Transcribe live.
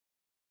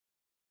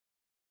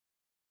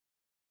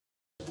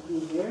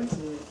be here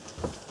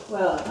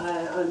well,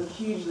 I'm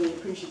hugely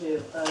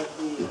appreciative of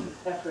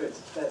the effort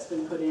that's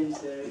been put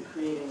into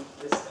creating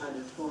this kind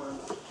of forum,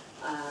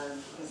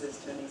 because as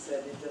Tony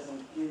said, it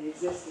doesn't really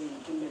exist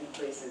in many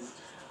places.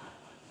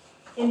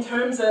 In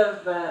terms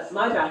of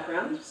my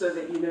background, so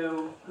that you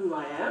know who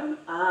I am,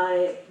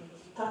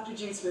 Dr.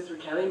 Jude Smith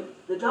Rachele.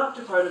 The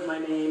doctor part of my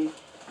name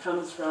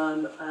comes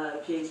from a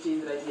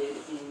PhD that I did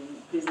in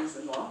business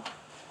and law,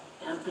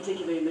 and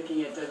particularly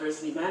looking at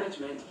diversity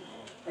management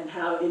and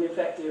how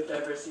ineffective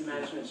diversity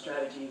management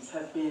strategies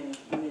have been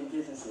within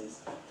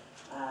businesses.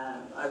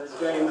 I was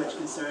very much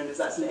concerned, as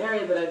that's an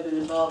area that I've been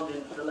involved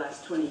in for the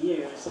last 20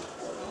 years,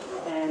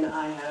 and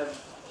I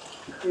have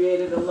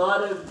created a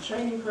lot of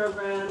training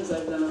programs.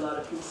 I've done a lot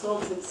of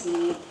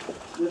consultancy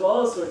with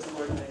all sorts of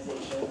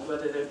organizations,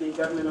 whether they're big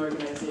government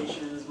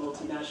organizations,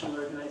 multinational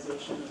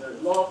organizations, or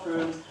law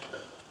firms.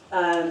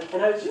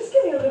 And I was just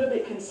getting a little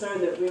bit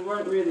concerned that we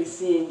weren't really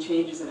seeing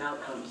changes in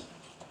outcomes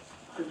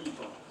for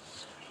people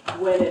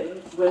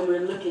when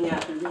we're looking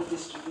at the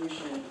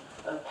redistribution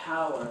of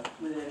power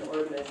within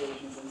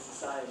organizations and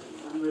society,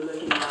 when we're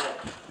looking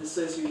at the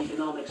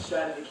socioeconomic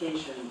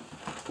stratification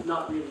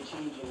not really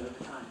changing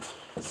over time.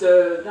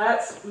 So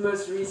that's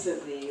most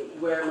recently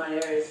where my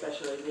area of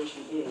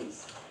specialization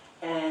is.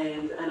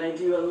 And I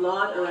do a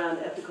lot around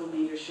ethical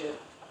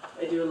leadership.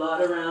 I do a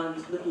lot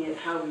around looking at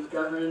how we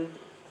govern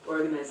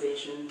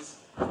organizations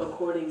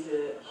according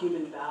to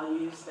human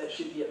values that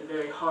should be at the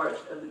very heart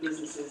of the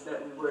businesses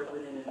that we work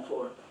within and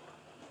for.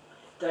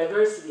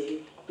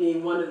 Diversity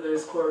being one of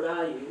those core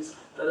values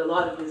that a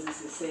lot of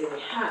businesses say they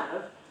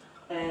have,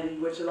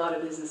 and which a lot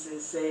of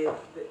businesses say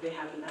that they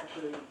haven't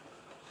actually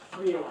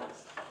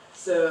realized.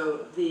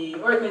 So the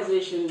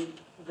organization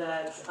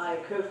that I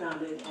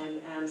co-founded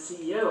and am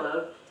CEO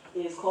of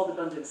is called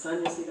Abundant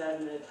Sun. You see that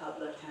in the top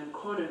left-hand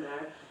corner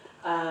there.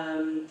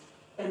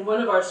 And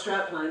one of our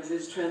straplines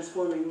is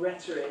transforming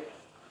rhetoric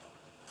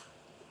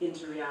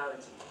into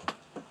reality.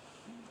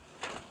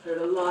 Heard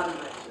a lot of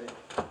rhetoric,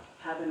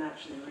 haven't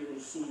actually really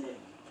seen it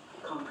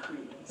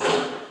concretely.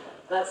 So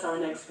that's our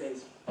next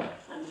phase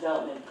of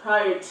development.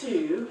 Prior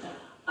to,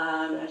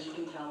 as you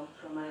can tell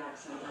from my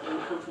accent, I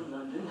don't come from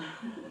London.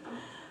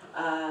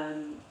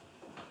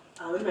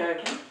 I'm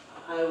American.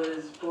 I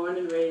was born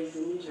and raised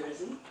in New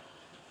Jersey,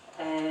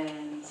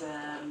 and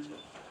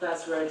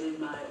that's where I did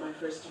my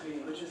first degree,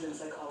 which was in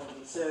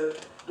psychology. So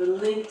the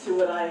link to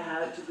what I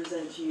have to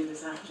present to you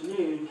this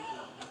afternoon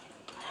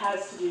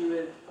has to do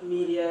with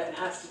media, it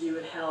has to do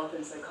with health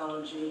and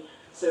psychology,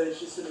 so it's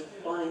just sort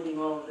of binding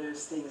all of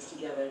those things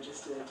together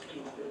just to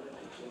paint a bit of a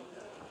picture.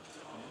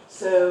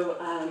 So,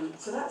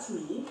 so that's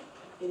me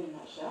in a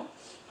nutshell,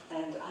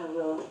 and I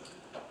will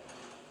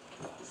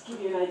just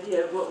give you an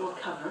idea of what we'll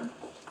cover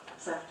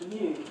this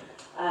afternoon.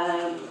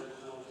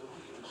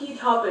 Key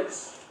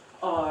topics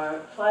are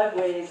 5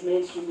 ways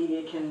mainstream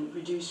media can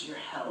reduce your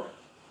health.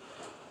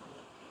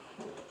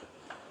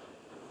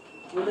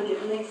 We'll look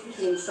at links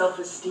between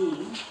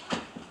self-esteem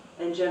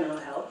and general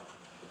health,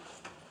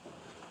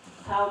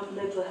 how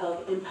mental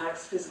health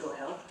impacts physical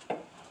health,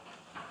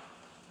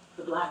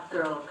 the black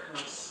girl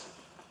curse,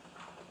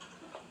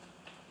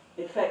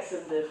 effects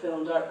of the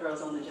film Dark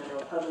Girls on the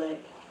general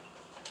public,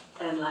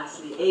 and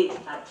lastly, 8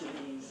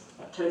 activities.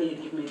 Tony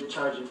had given me the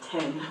charge of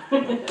 10,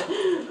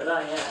 but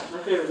my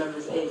favorite number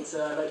is 8,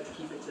 so I like to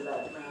keep it to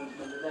that round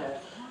number there,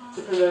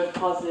 to promote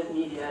positive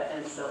media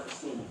and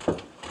self-esteem.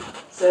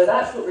 So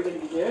that's what we're going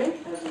to be doing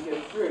as we go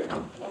through.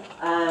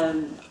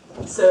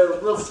 So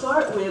we'll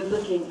start with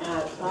looking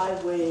at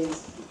 5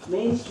 ways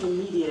mainstream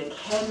media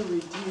can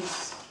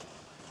reduce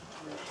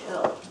your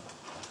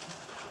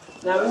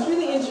health. Now, it was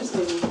really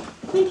interesting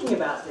thinking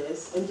about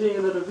this and doing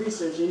a little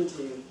research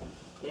into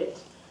it,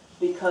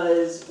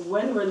 because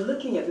when we're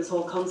looking at this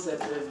whole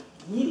concept of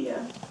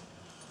media,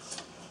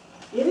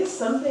 it is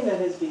something that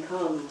has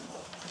become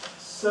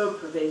so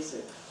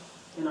pervasive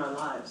in our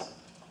lives.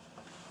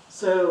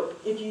 So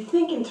if you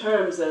think in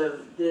terms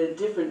of the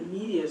different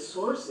media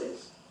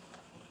sources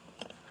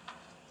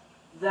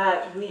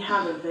that we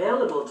have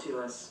available to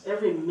us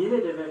every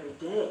minute of every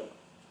day,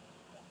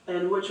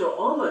 and which are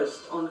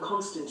almost on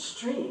constant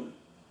stream,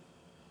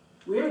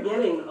 we're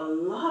getting a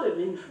lot of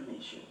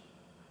information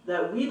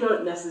that we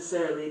don't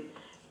necessarily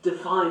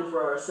define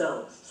for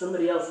ourselves.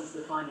 Somebody else is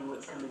defining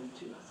what's coming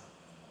to us.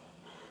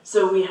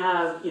 So we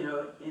have,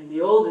 in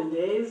the olden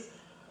days,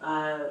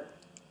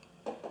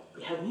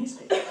 we had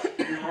newspapers,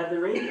 we had the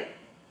radio,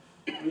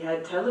 we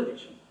had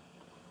television.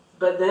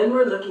 But then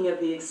we're looking at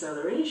the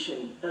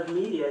acceleration of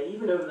media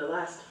even over the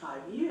last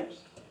 5 years.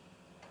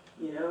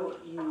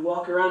 You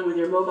walk around with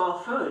your mobile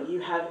phone, you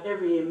have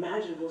every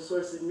imaginable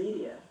source of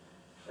media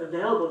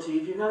available to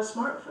you if you've got a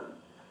smartphone.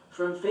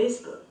 From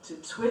Facebook to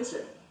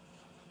Twitter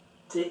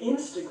to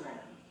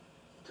Instagram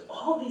to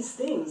all these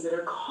things that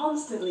are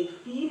constantly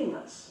feeding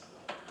us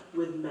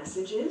with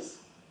messages,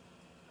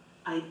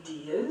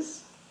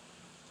 ideas,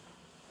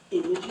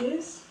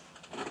 images,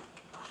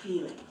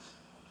 feelings.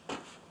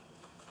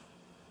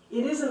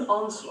 It is an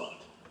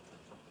onslaught.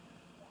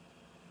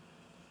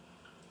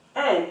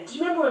 And do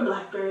you remember when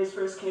Blackberries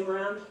first came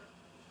around?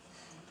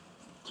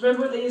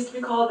 remember what they used to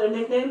be called, their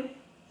nickname?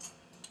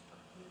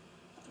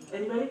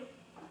 Anybody?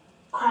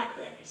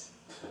 Crackberries.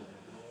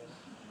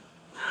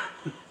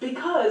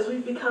 Because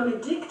we've become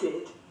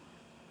addicted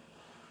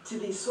to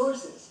these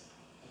sources.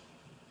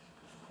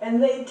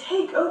 And they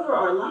take over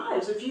our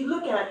lives. If you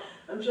look at,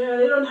 I'm sure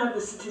they don't have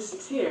the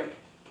statistics here,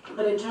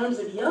 but in terms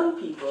of young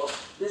people,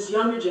 this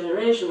younger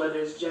generation, whether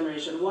it's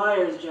Generation Y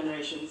or it's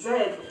Generation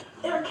Z,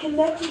 they're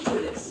connected to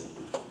this.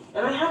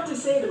 And I have to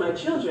say to my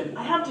children,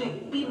 I have to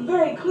be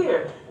very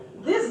clear,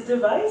 this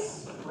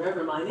device,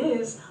 wherever mine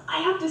is, I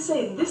have to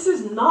say, this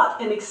is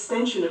not an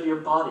extension of your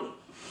body.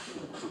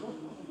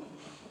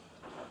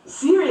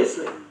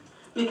 Seriously.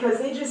 Because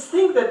they just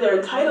think that they're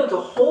entitled to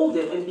hold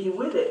it and be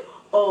with it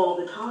all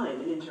the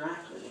time and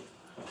interact with it.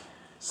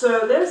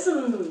 So there's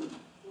some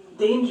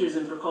dangers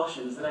and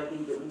precautions that I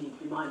think that we need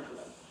to be mindful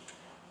of.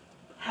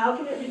 How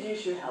can it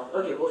reduce your health?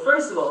 Okay, well,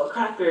 first of all,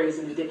 crackberry is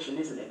an addiction,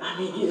 isn't it? I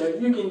mean,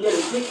 you can get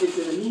addicted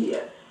to the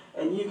media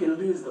and you can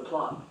lose the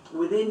plot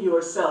within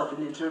yourself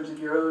and in terms of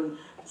your own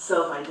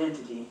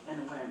self-identity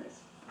and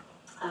awareness.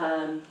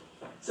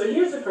 So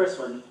here's the first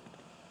one.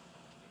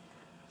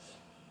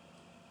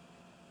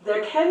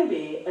 There can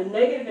be a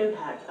negative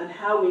impact on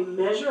how we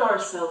measure our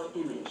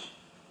self-image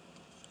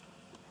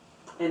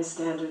and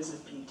standards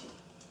of beauty.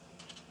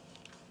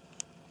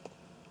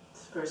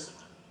 It's the first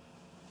one.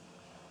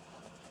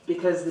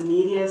 Because the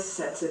media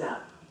sets it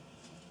up.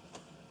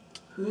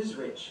 Who's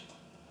rich?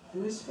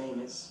 Who's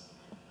famous?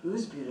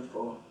 Who's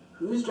beautiful?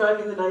 Who's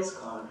driving the nice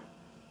car?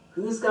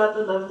 Who's got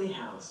the lovely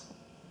house?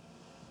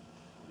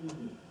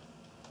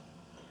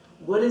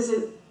 What is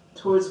it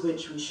towards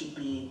which we should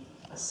be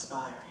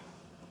aspiring?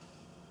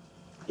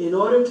 In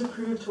order to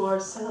prove to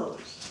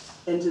ourselves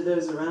and to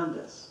those around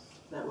us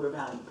that we're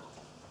valuable.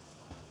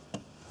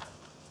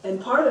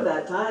 And part of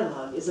that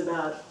dialogue is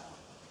about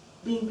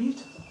being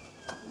beautiful.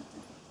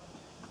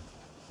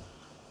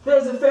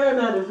 There's a fair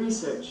amount of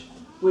research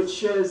which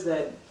shows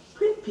that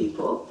pretty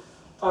people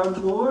are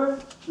more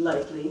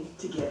likely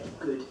to get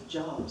good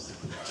jobs.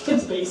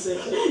 It's basic,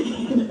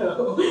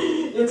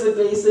 it's a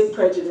basic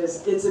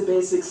prejudice, it's a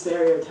basic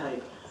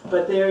stereotype,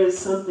 but there is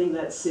something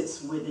that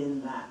sits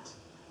within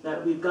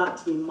that we've got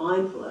to be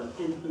mindful of,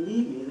 and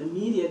believe me, the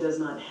media does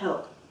not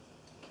help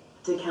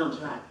to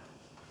counteract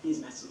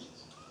these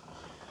messages.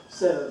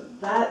 So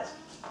that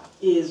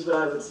is what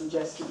I would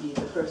suggest to be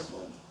the first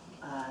one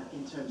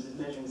in terms of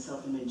measuring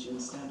self-image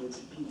and standards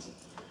of beauty.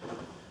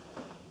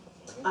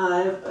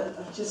 I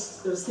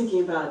was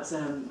thinking about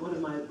one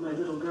of my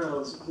little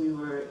girls. We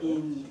were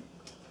in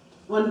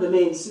one of the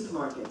main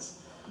supermarkets,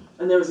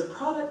 and there was a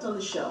product on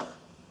the shelf.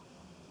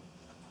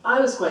 I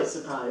was quite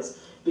surprised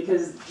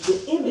because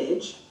the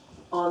image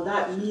on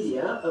that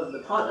media of the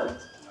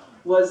product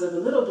was of a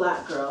little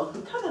black girl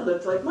who kind of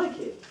looked like my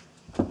kid.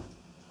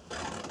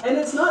 And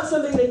it's not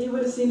something that you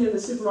would have seen in the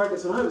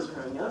supermarkets when I was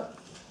growing up.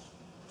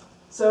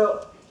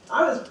 So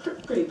I was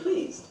pretty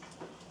pleased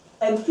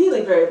and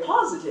feeling very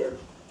positive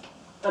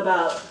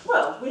about,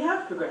 well, we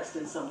have progressed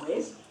in some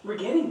ways. We're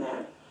getting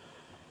there.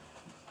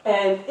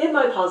 And in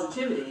my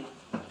positivity,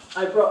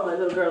 I brought my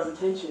little girl's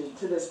attention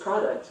to this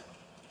product.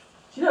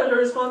 Do you know what her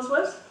response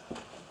was?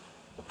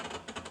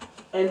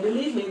 And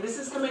believe me, this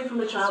is coming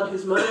from a child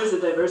whose mother is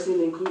a diversity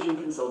and inclusion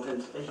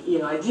consultant.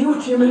 I deal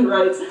with human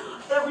rights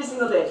every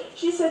single day.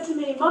 She said to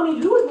me, "Mommy,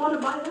 who would want to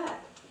buy that?"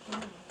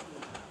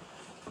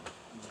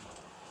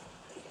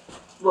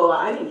 Well,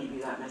 I didn't give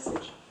you that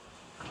message.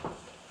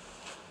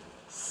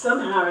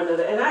 Somehow or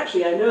another, and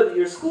actually I know that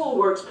your school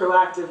works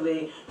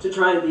proactively to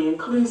try and be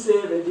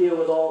inclusive and deal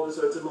with all the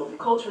sorts of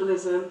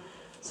multiculturalism.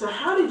 So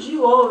how did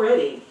you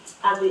already,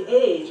 at the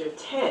age of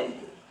 10,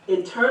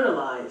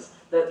 internalize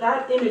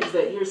that image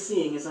that you're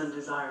seeing is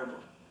undesirable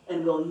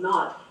and will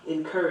not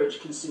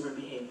encourage consumer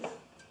behavior?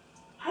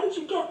 How did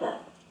you get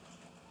that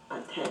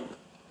at 10?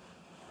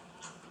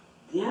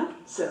 Yeah?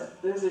 So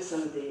those are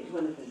some of the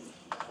things.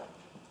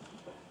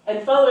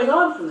 And following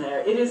on from there,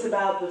 it is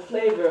about the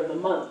flavor of the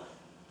month,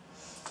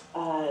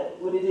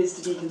 what it is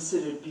to be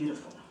considered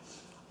beautiful.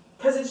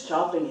 Because it's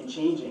chopping and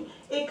changing.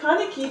 It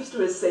kind of keeps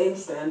to a same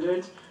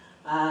standard,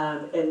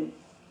 and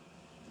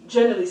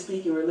generally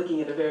speaking, we're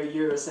looking at a very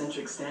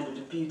Eurocentric standard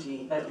of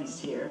beauty, at least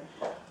here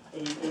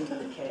in the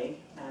UK,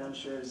 and I'm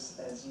sure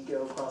as you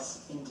go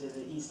across into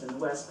the East and the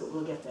West, but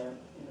we'll get there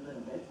in a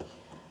little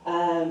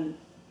bit.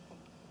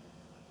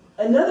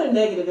 Another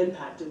negative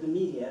impact of the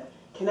media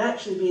can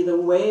actually be the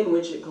way in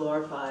which it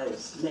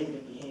glorifies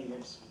negative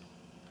behaviors.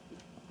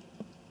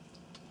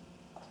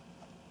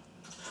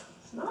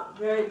 It's not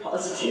very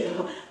positive.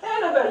 I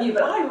don't know about you,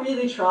 but I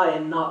really try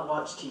and not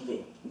watch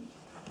TV.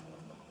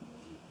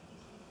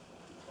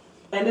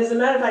 And as a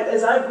matter of fact,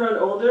 as I've grown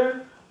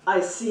older, I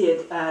see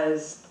it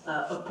as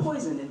a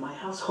poison in my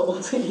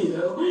household,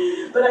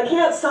 But I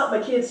can't stop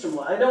my kids from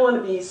watching. I don't want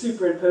to be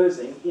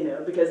superimposing,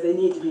 because they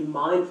need to be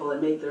mindful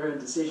and make their own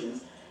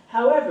decisions.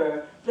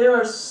 However, there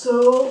are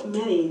so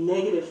many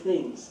negative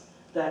things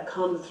that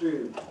come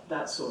through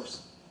that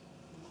source.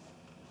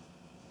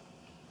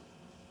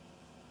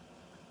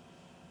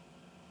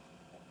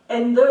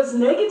 And those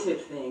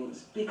negative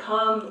things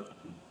become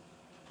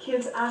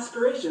kids'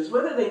 aspirations,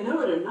 whether they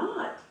know it or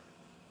not.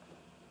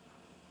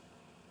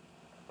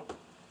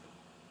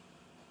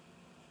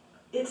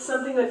 It's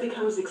something that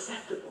becomes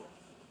acceptable.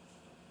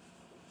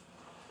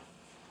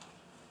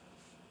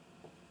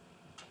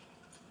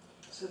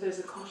 So there's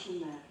a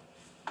caution there.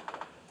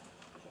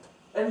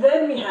 And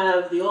then we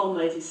have the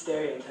almighty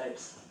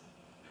stereotypes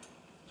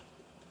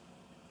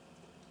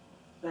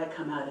that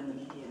come out in the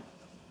media.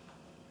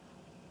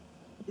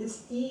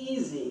 It's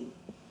easy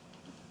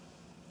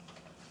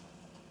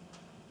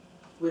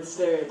with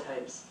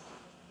stereotypes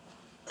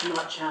to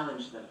not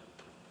challenge them.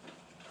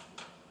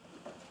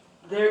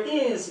 There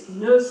is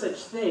no such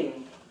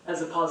thing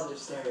as a positive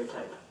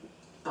stereotype,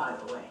 by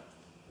the way.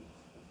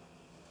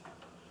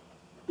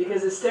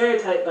 Because a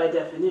stereotype, by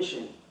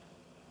definition,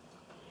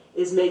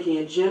 is making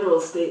a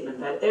general statement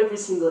that every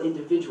single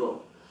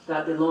individual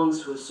that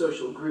belongs to a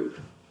social group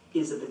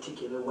is a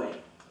particular way.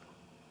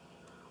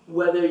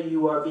 Whether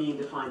you are being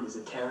defined as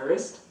a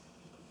terrorist,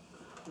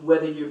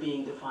 whether you're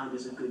being defined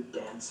as a good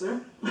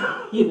dancer,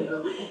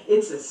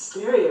 it's a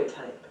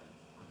stereotype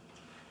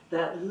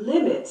that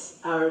limits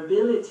our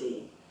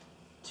ability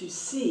to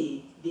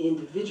see the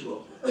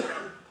individual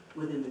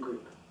within the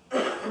group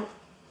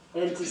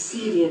and to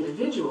see the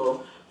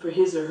individual for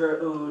his or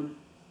her own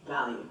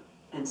value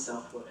and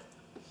self-worth.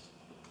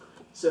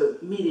 So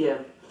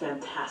media,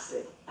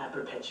 fantastic at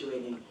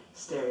perpetuating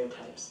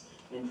stereotypes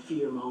and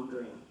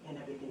fear-mongering and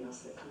everything else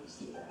that comes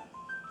through that.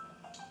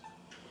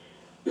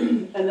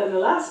 And then the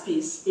last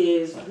piece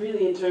is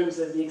really in terms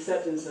of the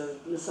acceptance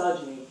of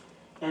misogyny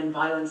and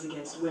violence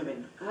against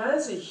women.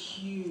 That's a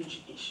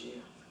huge issue.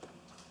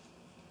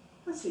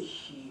 That's a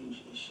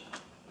huge issue.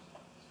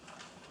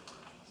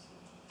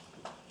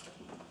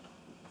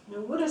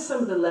 Now, what are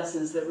some of the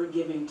lessons that we're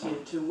giving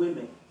to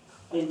women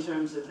in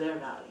terms of their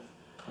value?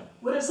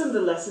 What are some of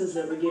the lessons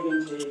that we're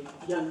giving to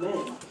young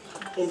men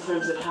in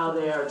terms of how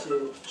they are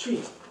to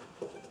treat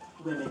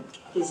women?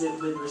 Is it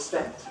with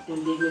respect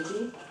and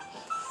dignity?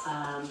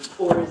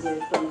 Or is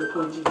it from the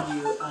point of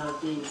view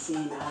of being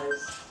seen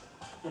as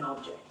an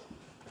object?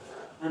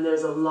 And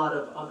there's a lot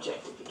of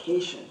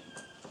objectification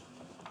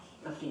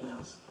of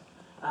females.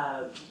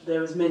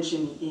 There was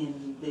mention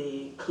in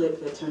the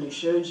clip that Tony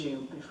showed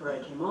you before I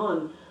came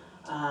on,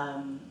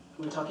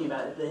 we were talking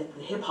about the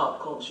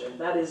hip-hop culture.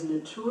 That is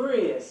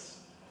notorious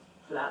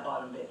for that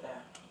bottom bit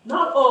there.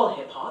 Not all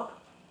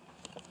hip-hop,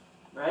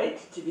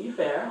 right? To be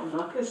fair, I'm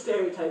not going to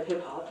stereotype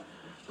hip-hop,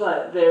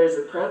 but there is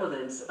a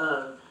prevalence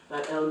of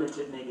that element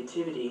of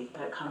negativity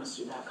that comes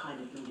through that kind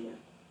of media.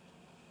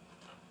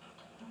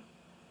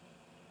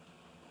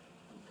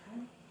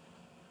 Okay.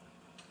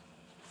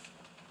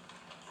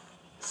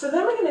 So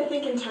then we're going to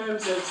think in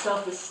terms of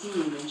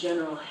self-esteem and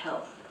general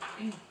health.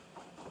 And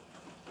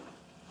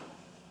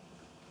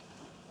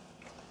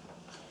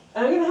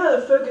I'm going to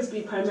have the focus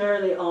be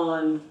primarily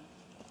on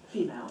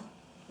female,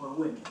 or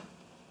women,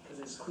 because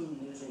it's Queen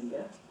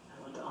Nzinga.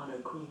 I want to honor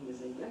Queen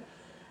Nzinga.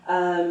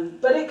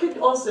 But it could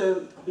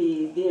also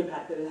be the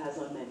impact that it has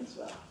on men as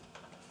well.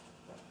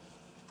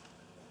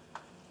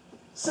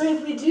 So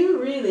if we do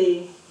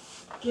really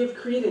give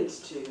credence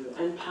to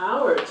and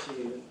power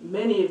to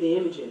many of the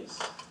images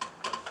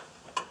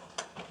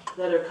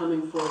that are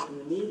coming forth in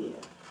the media,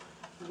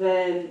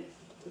 then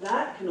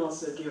that can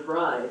also give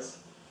rise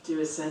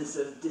to a sense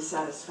of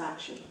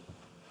dissatisfaction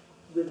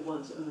with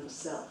one's own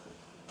self.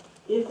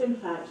 If in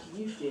fact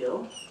you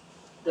feel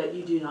that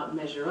you do not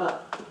measure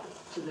up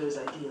to those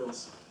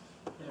ideals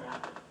that are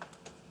out there.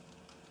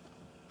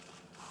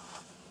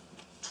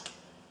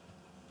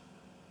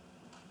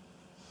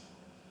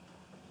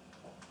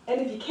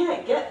 And if you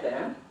can't get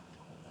there,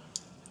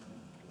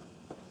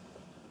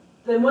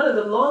 then one of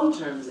the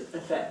long-term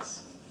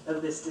effects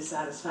of this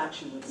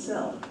dissatisfaction with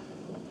self,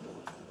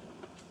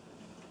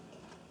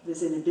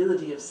 this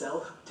inability of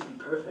self to be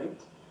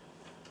perfect,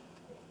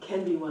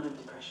 can be one of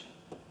depression.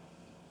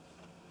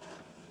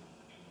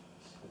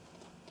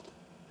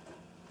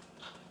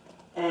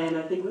 And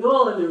I think we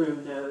all in the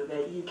room know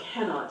that you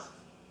cannot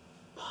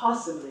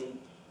possibly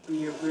be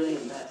your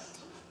brilliant best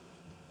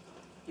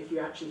if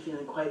you're actually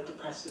feeling quite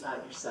depressed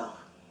about yourself,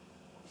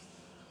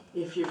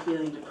 if you're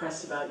feeling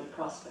depressed about your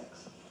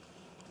prospects,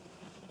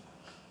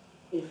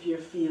 if you're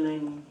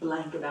feeling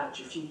blank about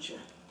your future,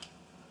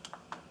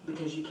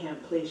 because you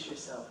can't place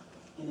yourself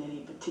in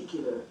any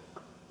particular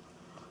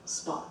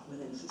spot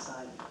within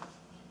society.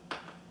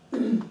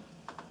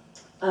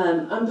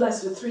 I'm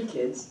blessed with 3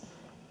 kids,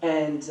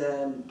 and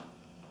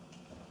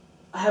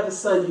I have a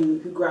son who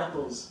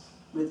grapples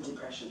with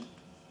depression.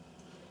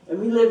 And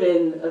we live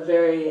in a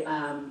very,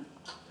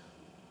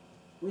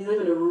 we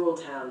live in a rural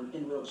town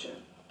in Wiltshire.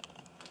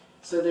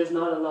 So there's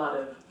not a lot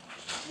of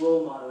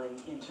role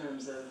modeling in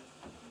terms of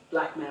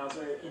black males,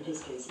 or in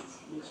his case, he's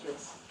mixed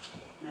race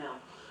male.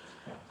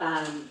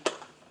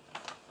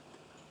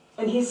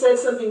 And he said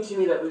something to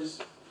me that was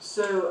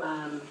so,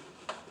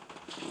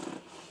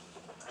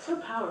 so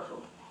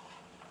powerful.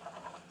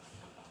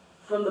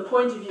 From the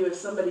point of view of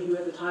somebody who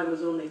at the time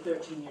was only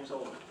 13 years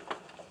old.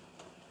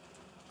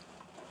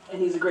 And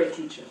he's a great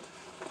teacher.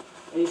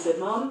 And he said,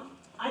 "Mom,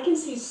 I can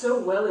see so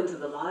well into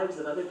the lives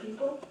of other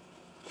people,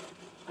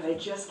 but I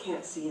just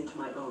can't see into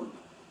my own.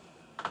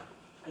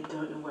 I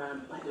don't know what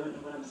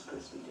I'm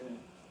supposed to be doing.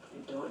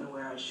 I don't know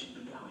where I should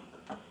be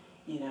going.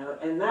 You know,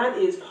 and that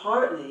is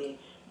partly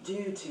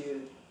due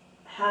to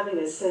having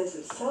a sense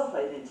of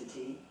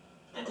self-identity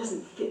that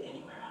doesn't fit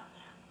anywhere out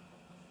there.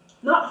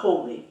 Not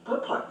wholly,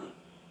 but partly,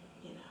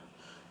 you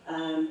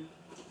know.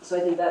 So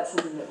I think that's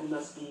something that we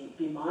must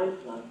be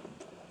mindful of,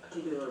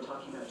 particularly when we're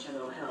talking about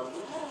general health.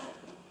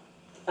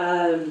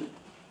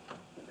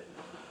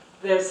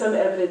 There's some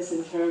evidence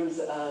in terms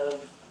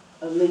of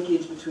a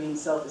linkage between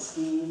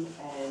self-esteem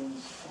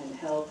and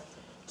health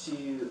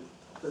to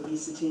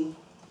obesity,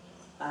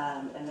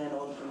 and then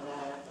on from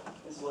there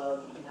as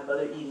well. You can have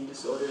other eating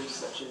disorders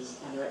such as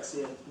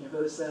anorexia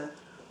nervosa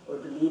or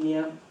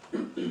bulimia.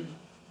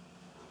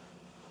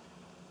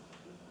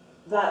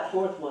 That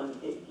fourth one,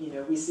 you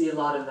know, we see a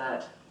lot of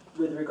that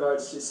with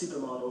regards to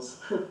supermodels,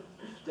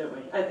 don't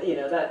we? And, you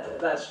know,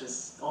 that's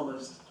just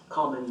almost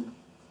common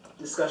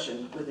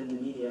discussion within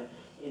the media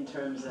in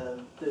terms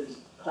of those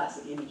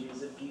classic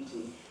images of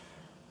beauty,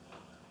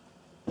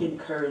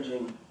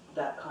 encouraging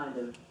that kind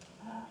of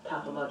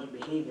pathologic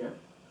behavior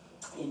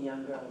in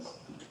young girls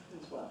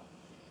as well.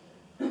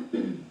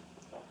 And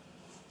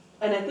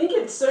I think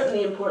it's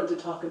certainly important to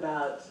talk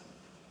about,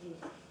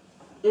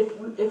 if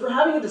we're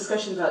having a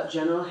discussion about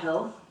general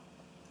health,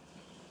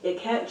 it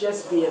can't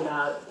just be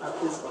about our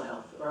physical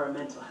health or our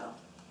mental health.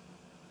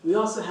 We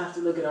also have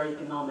to look at our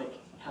economic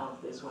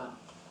health as well.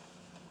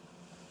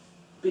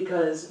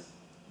 Because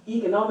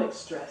economic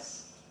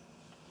stress,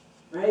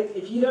 right?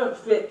 If you don't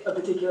fit a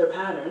particular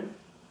pattern,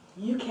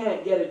 you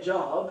can't get a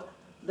job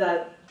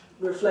that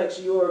reflects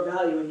your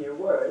value and your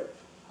worth.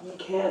 You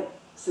can't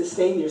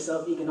sustain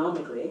yourself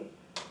economically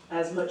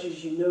as much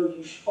as you know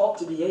you ought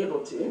to be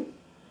able to.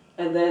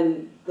 And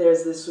then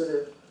there's this sort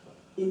of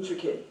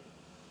intricate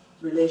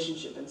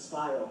relationship and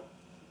spiral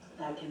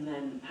that can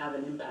then have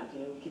an impact.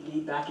 You know, we could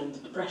lead back into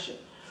depression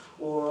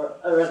or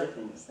other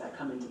things that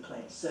come into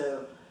play.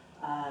 So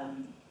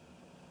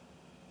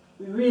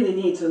we really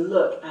need to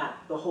look at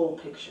the whole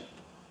picture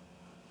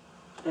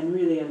and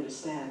really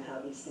understand how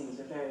these things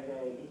are very,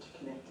 very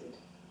interconnected.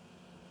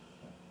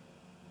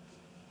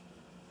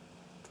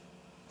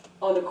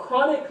 On a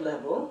chronic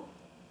level,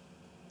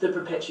 the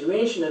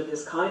perpetuation of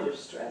this kind of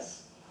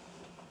stress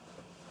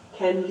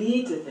can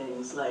lead to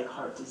things like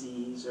heart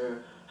disease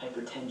or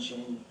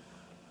hypertension,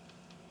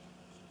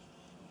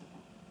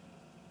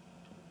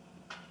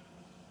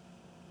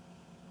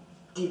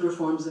 deeper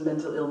forms of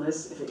mental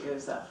illness if it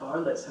goes that far.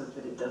 Let's hope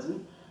that it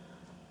doesn't.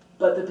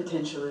 But the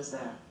potential is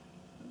there.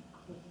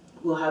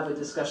 We'll have a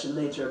discussion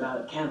later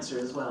about cancer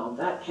as well.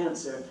 That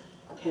cancer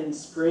can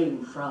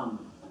spring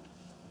from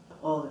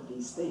all of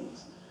these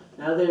things.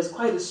 Now there's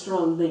quite a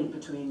strong link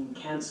between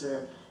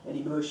cancer and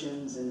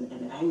emotions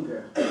and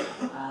anger.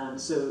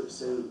 So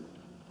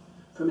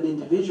from an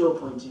individual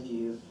point of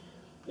view,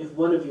 if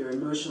one of your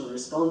emotional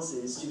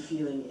responses to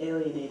feeling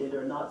alienated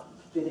or not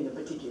fitting a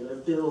particular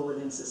bill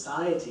within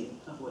society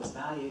of what's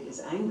valued is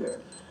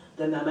anger,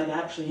 then that might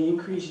actually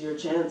increase your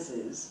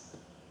chances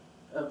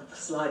of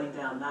sliding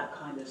down that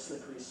kind of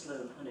slippery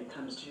slope when it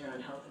comes to your own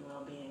health and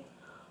well-being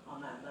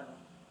on that level.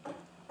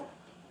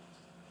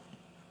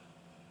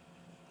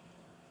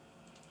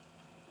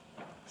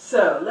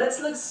 So let's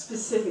look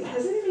specific.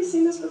 Has anybody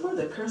seen this before?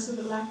 The Curse of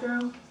the Black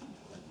Girl?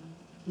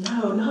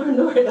 No,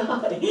 nor had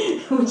I,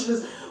 which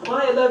is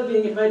why I love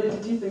being invited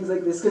to do things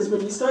like this, because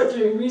when you start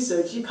doing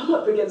research, you come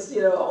up against,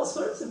 you know, all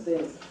sorts of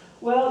things.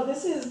 Well,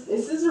 this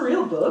is a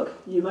real book.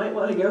 You might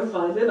want to go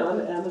find it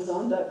on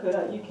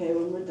amazon.co.uk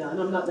when we're done.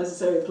 I'm not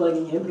necessarily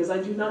plugging him because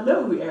I do not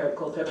know who Eric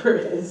Culpepper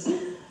is.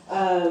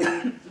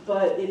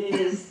 But it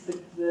is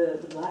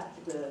the Black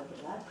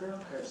Girl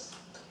Curse.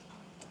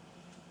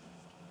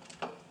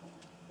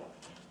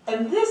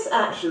 And this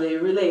actually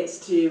relates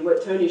to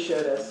what Tony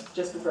showed us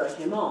just before I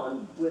came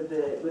on with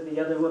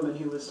the other woman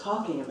who was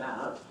talking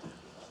about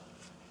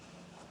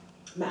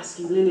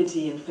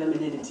masculinity and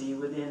femininity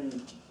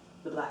within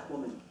the black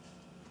woman.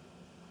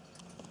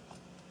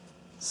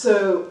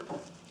 So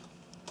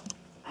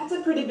that's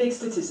a pretty big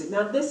statistic.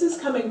 Now this is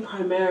coming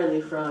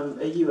primarily from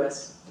a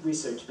US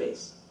research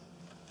base.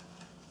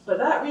 But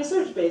that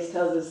research base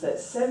tells us that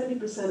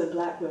 70% of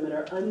black women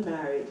are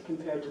unmarried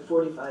compared to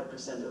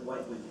 45% of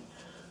white women.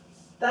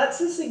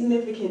 That's a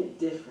significant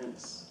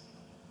difference.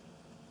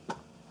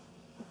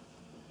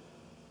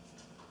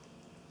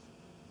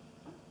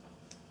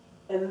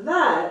 And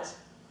that,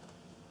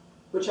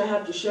 which I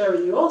have to share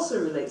with you,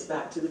 also relates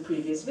back to the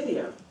previous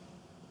video.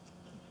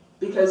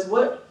 Because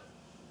what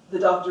the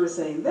doctor was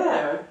saying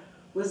there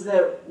was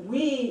that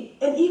we,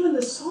 and even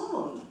the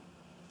song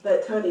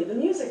that Tony, the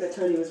music that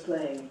Tony was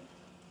playing,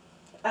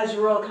 as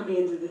you were all coming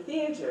into the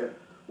theater,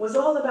 was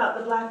all about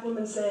the black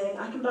woman saying,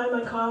 I can buy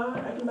my car,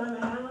 I can buy my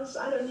house,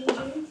 I don't need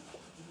you.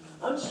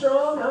 I'm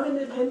strong, I'm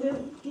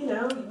independent, you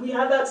know. We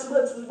had that,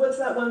 what's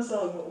that one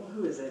song?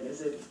 Who is it?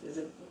 Is it?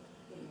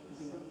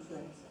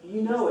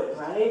 You know it,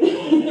 right?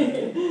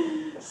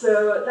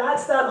 So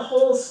that's that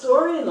whole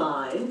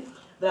storyline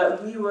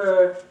that we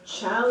were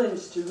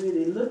challenged to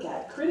really look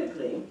at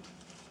critically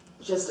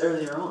just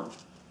earlier on.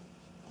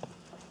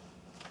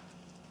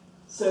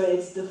 So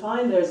it's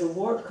defined there as a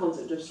warped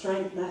concept of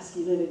strength,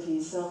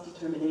 masculinity,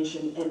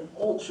 self-determination, and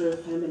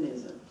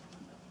ultra-feminism.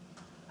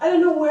 I don't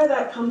know where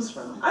that comes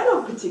from. I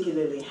don't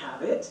particularly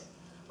have it.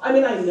 I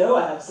mean, I know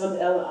I have some,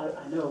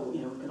 I know,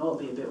 you know, we can all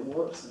be a bit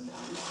warped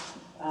sometimes,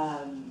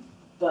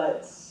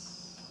 but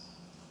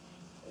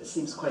it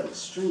seems quite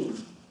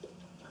extreme.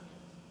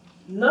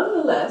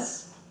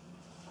 Nonetheless,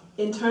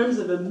 in terms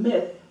of a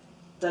myth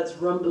that's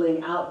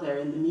rumbling out there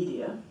in the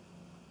media,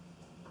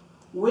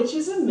 which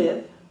is a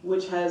myth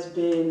which has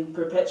been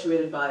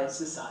perpetuated by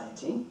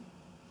society,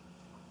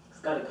 it's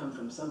got to come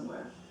from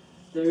somewhere,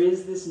 there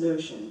is this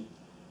notion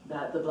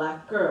that the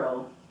black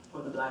girl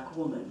or the black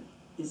woman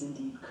is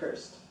indeed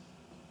cursed.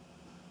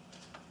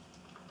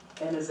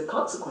 And as a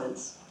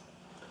consequence,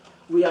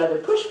 we either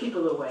push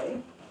people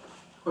away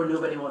or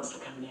nobody wants to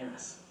come near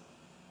us.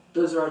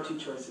 Those are our two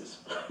choices,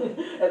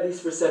 at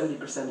least for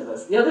 70% of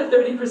us. The other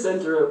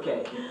 30% are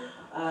okay.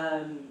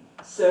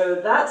 So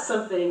that's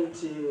something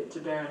to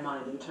bear in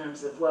mind in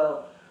terms of,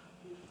 well,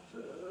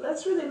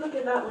 let's really look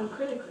at that one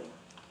critically.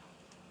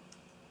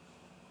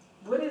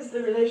 What is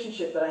the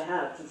relationship that I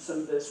have to some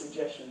of those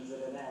suggestions that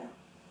are there?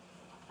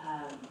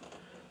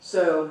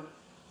 So,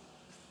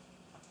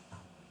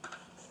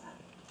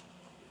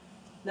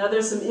 now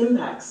there's some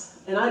impacts,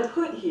 and I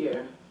put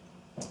here,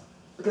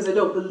 because I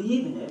don't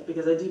believe in it,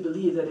 because I do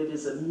believe that it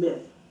is a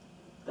myth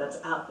that's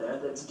out there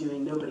that's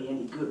doing nobody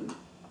any good.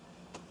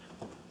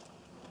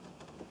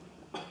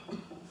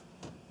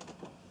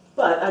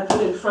 But I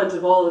put in front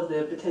of all of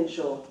the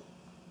potential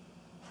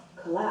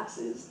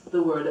collapses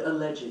the word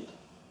alleged,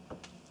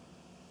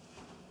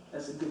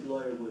 as a good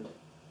lawyer would.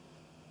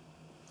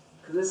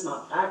 Because it's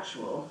not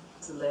factual,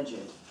 it's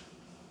alleged.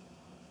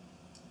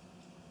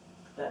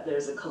 That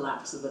there's a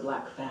collapse of the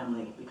black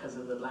family because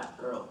of the black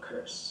girl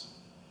curse.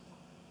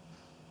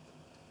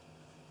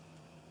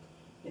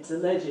 It's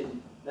alleged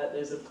that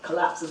there's a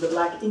collapse of the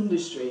black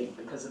industry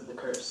because of the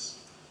curse.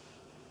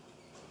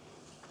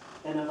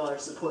 And of our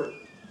support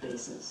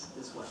bases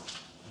as well.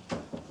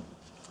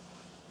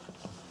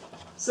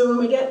 So when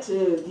we get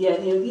to the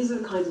end, you know, these are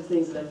the kinds of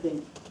things that I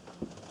think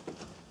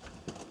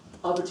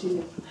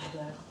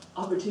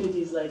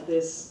opportunities like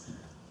this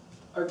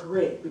are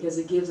great, because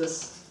it gives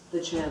us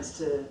the chance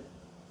to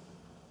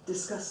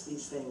discuss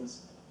these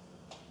things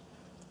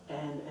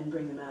and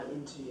bring them out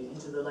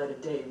into the light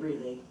of day,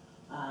 really,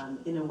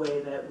 in a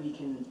way that we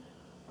can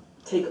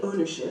take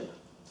ownership.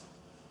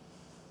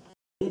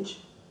 It's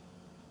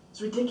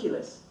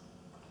ridiculous.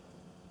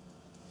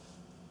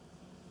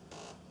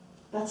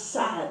 That's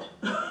sad,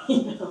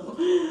 you know.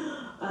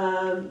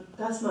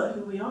 That's not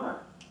who we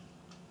are.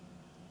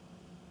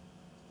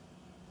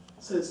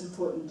 So it's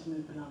important to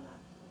move beyond that.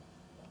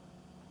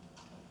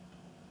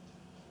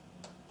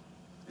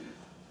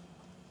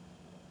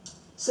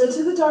 So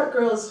to the Dark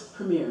Girls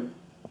premiere.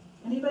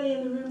 Anybody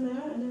in the room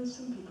there? I know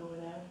some people were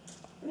there.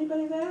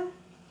 Anybody there?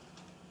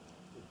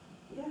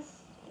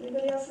 Yes?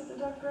 Anybody else at the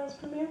Dark Girls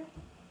premiere?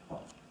 No.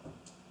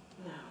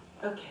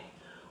 Okay.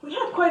 We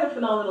had quite a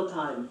phenomenal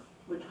time,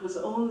 which was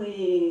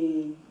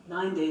only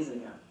 9 days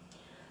ago.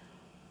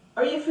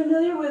 Are you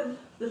familiar with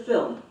the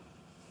film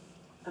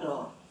at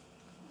all?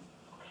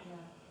 Okay.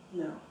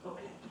 No.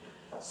 Okay.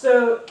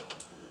 So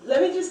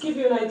let me just give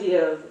you an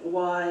idea of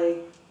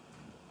why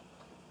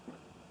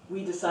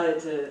we decided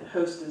to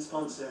host and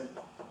sponsor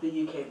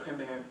the UK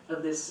premiere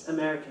of this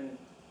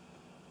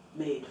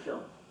American-made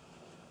film.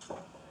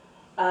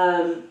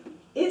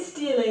 It's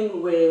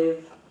dealing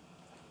with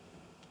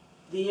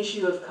the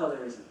issue of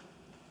colorism,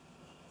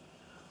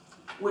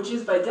 which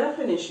is by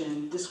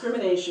definition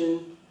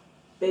discrimination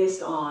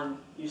based on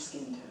your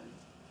skin tone.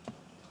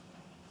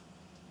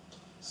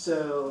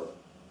 So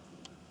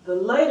the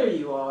lighter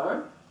you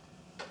are,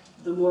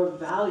 the more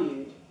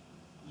valued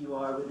you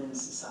are within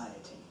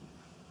society.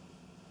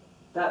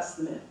 That's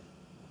the myth.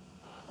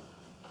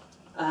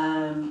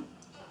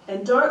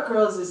 And Dark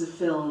Girls is a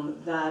film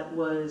that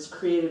was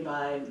created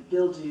by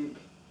Bill Duke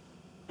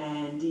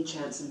and Dee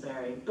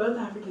Chansonberry, both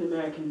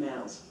African-American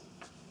males,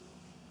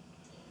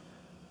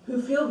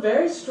 who feel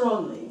very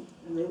strongly,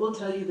 and they will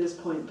tell you this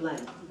point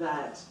blank,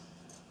 that,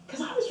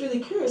 because I was really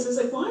curious, I was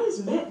like, why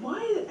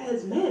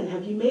as men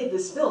have you made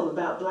this film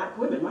about black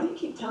women? Why do you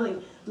keep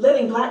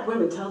letting black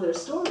women tell their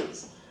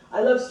stories?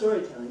 I love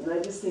storytelling, and I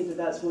just think that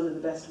that's one of the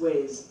best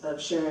ways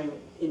of sharing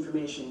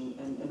information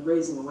and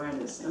raising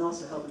awareness, and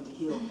also helping to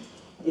heal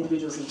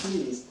individuals and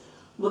communities.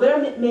 Well,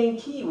 their main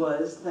key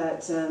was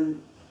that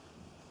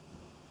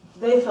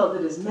they felt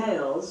that as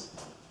males,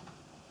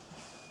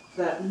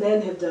 that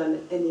men have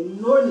done an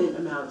inordinate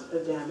amount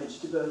of damage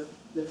to both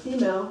the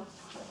female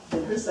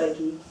and her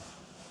psyche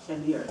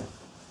and the earth.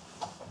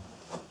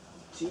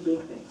 Two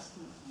big things.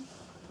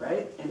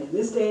 Right? And in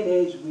this day and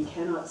age, we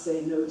cannot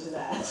say no to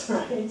that,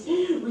 right?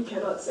 We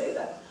cannot say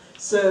that.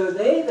 So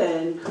they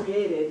then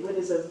created what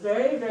is a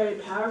very, very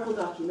powerful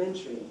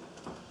documentary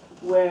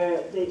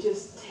where they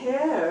just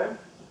tear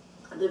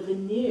the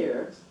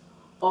veneer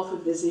off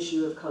of this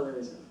issue of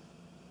colorism.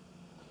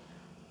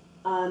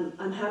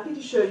 I'm happy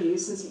to show you,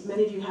 since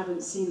many of you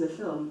haven't seen the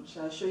film,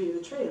 shall I show you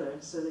the trailer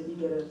so that you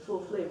get a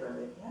full flavor of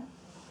it? Yeah?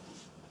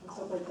 Let's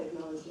hope my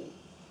technology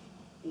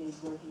is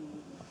working.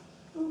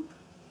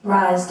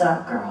 Rise,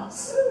 dark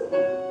girls.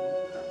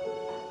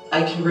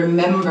 I can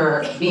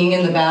remember being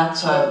in the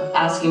bathtub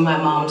asking my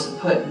mom to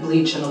put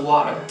bleach in the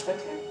water.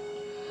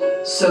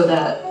 Okay. So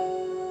that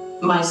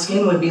my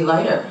skin would be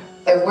lighter.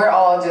 If we're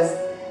all just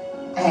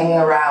hanging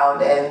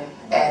around and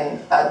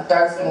a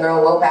dark-skinned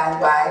girl will pass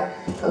by,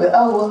 we'll be,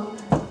 oh,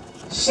 well,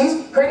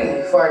 she's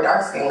pretty for a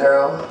dark-skinned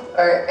girl.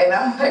 And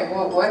I'm like,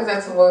 well, what is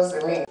that supposed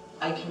to mean?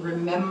 I can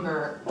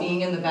remember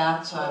being in the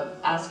bathtub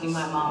asking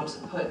my mom to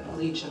put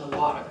bleach in the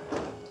water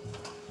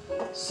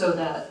so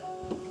that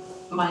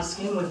my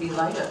skin would be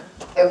lighter.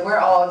 If we're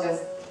all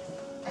just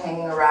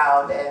hanging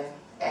around and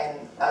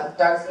a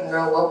dark-skinned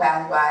girl will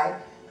pass by,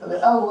 we'll be,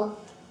 oh, well,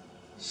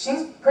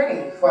 she's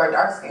pretty for a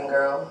dark-skinned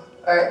girl.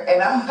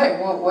 And I'm like,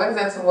 well, what is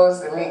that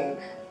supposed to mean?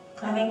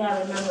 I think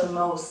I remember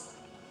most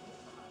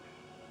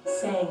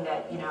saying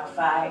that, you know, if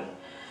I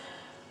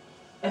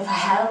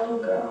had a little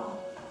girl,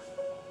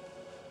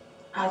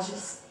 I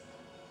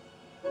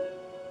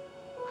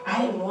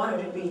didn't want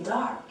her to be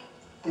dark.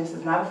 This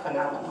is not a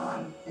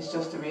phenomenon. It's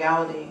just a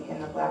reality in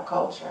the black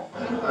culture.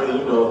 I mean,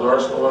 you know,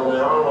 dark-skinned women, I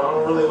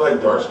don't really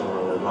like dark-skinned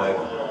women. Like,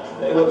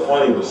 they look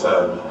funny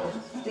beside me.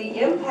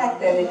 The impact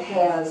that it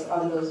has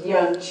on those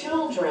young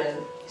children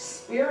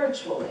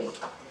spiritually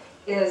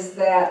is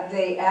that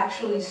they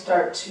actually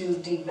start to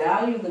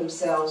devalue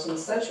themselves in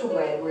such a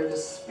way where the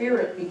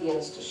spirit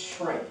begins to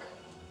shrink.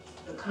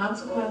 The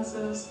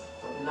consequences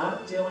of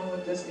not dealing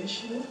with this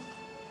issue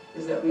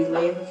is that we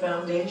lay the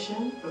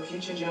foundation for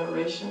future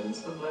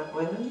generations of black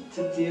women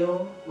to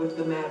deal with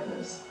the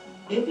madness.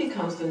 It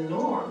becomes the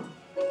norm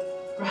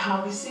for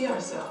how we see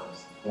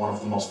ourselves. One of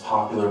the most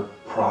popular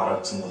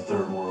products in the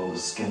third world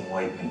is skin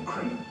whitening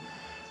cream,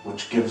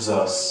 which gives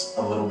us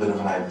a little bit of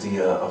an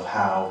idea of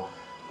how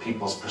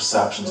people's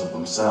perceptions of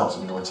themselves. I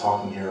mean, we're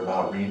talking here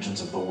about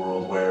regions of the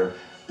world where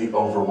the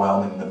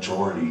overwhelming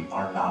majority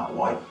are not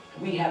white.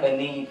 We have a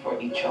need for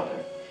each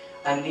other,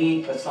 a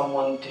need for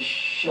someone to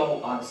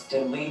show us,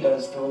 to lead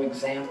us through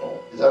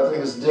example. I think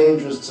it's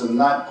dangerous to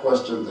not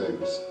question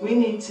things. We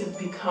need to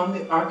become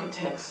the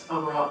architects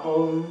of our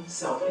own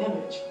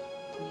self-image.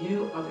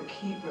 You are the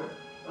keeper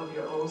of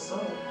your own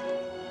soul.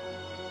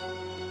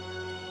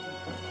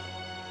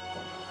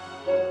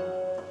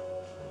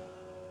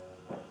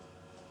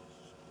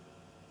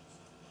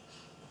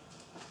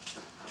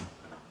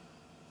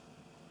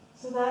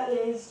 So that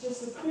is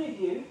just a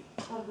preview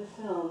of the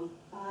film.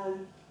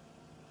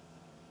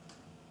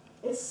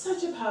 It's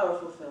such a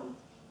powerful film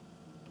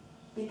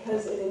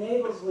because it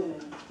enables women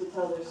to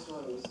tell their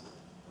stories.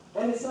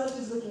 And it's not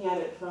just looking at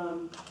it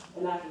from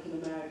an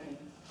African-American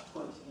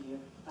point of view.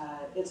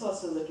 It's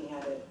also looking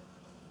at it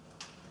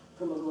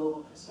from a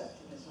global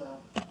perspective as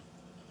well.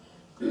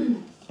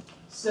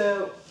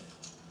 So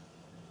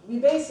we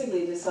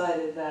basically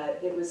decided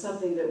that it was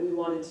something that we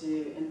wanted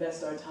to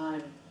invest our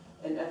time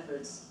and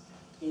efforts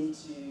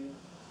into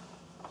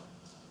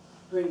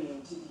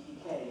bringing to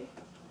the UK,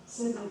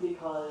 simply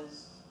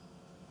because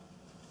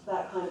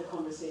that kind of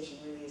conversation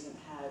really isn't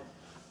had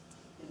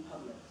in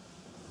public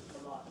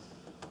a lot.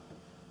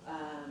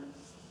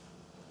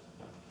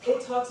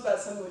 It talks about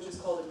something which is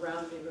called a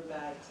brown paper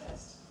bag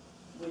test,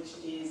 which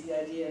is the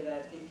idea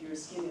that if your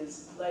skin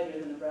is lighter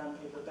than a brown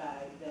paper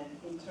bag, then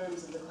in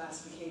terms of the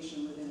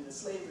classification within the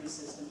slavery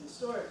system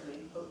historically,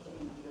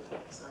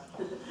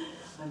 sorry.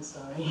 I'm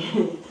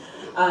sorry.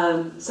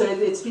 So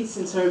it speaks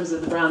in terms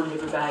of the brown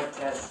paper bag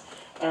test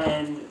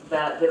and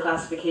that the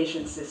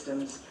classification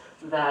systems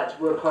that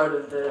were part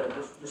of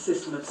the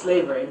system of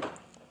slavery.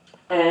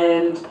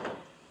 And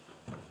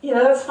you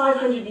know, that's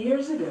 500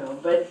 years ago,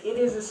 but it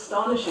is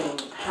astonishing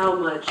how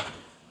much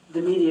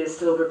the media is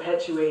still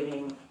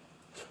perpetuating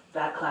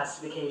that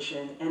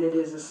classification, and it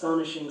is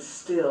astonishing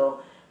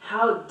still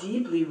how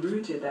deeply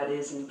rooted that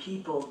is in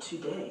people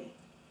today.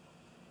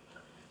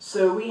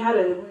 So we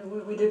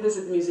did this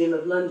at the Museum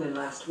of London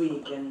last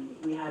week, and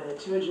we had a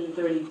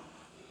 230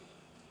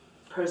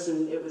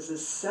 person, it was a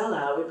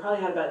sellout. We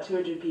probably had about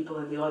 200 people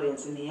in the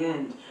audience in the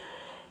end.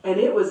 And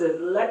it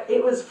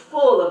was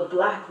full of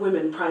black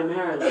women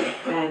primarily,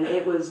 and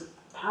it was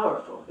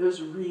powerful. It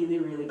was really,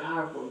 really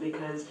powerful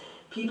because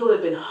people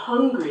have been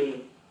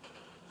hungry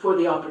for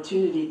the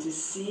opportunity to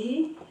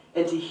see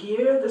and to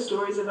hear the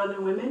stories of other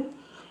women.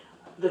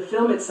 The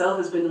film itself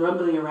has been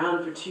rumbling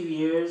around for 2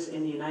 years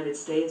in the United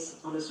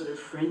States on a sort of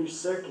fringe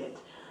circuit.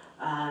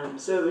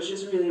 So it was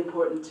just really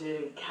important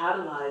to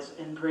catalyze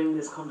and bring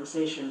this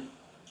conversation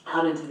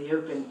out into the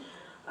open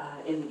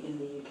in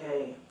the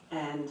UK.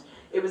 And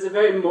it was a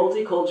very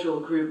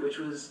multicultural group, which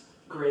was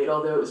great,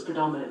 although it was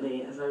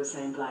predominantly, as I was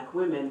saying, black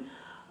women.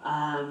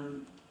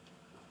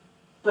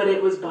 But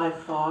it was by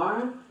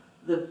far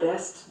the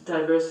best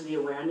diversity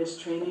awareness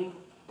training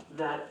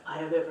that I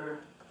have ever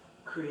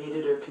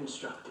created or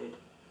constructed.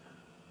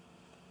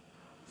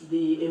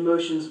 The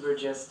emotions were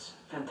just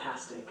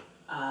fantastic.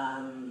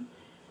 And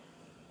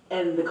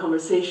the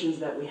conversations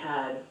that we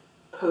had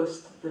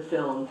post the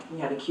film, we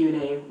had a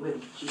Q&A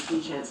with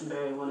G.P.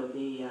 Chansonberry, one of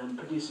the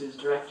producers,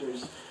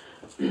 directors.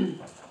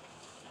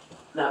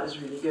 That was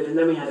really good. And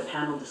then we had a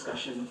panel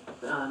discussion,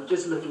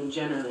 just looking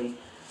generally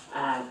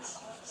at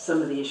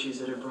some of the issues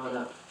that are brought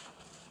up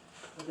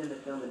within the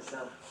film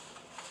itself.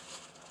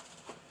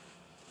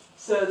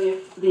 So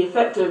the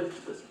effect of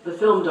the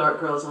film Dark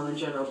Girls on the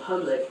general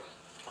public,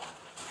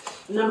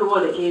 number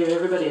one, it gave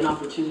everybody an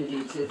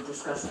opportunity to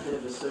discuss a bit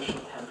of a social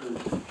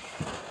taboo.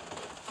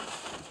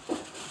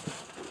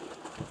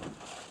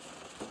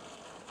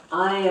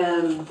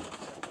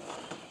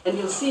 And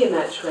you'll see in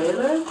that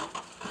trailer,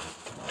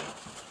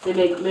 they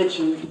make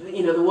mention,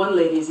 you know, the one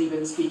lady's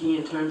even speaking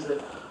in terms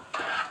of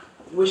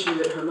wishing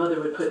that her mother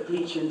would put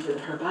bleach into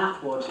her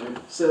bath water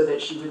so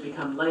that she would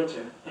become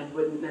lighter and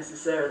wouldn't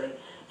necessarily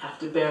have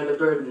to bear the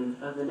burden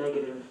of the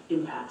negative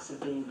impacts of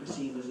being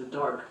perceived as a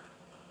dark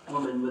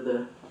woman with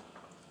a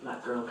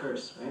black girl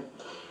curse, right?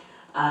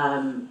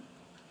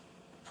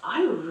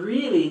 I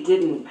really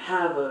didn't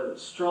have a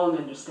strong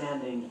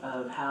understanding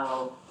of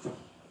how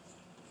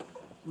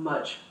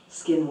much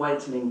skin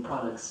whitening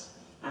products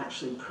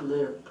actually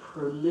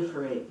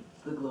proliferate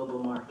the global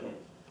market.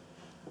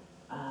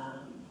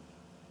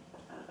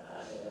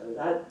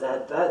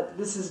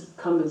 This has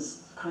come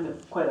as kind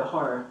of quite a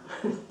horror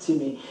to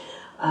me.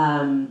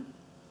 And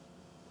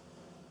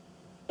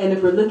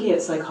if we're looking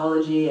at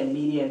psychology and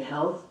media and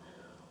health,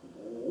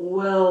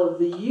 well,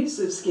 the use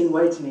of skin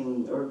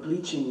whitening or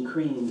bleaching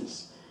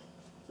creams,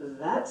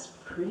 that's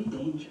pretty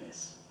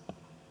dangerous.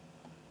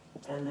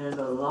 And there's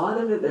a lot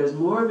of it, there's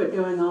more of it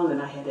going on than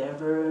I had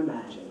ever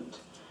imagined.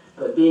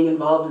 But being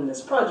involved in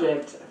this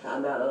project, I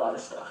found out a lot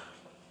of stuff.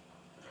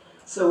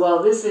 So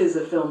while this is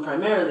a film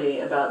primarily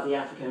about the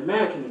African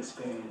American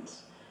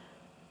experience,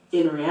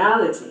 in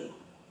reality,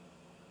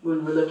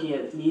 when we're looking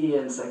at media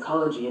and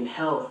psychology and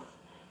health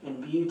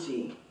and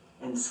beauty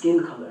and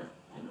skin color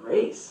and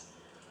race,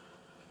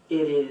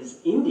 it is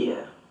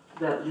India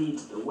that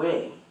leads the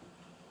way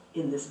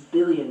in this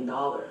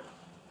billion-dollar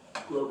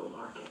global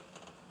market.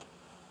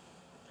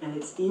 And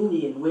it's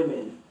Indian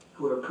women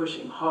who are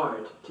pushing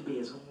hard to be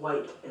as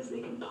white as they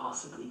can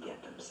possibly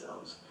get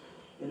themselves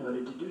in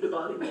order to do the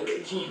body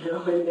marriage, you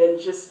know, and then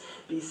just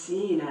be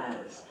seen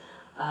as,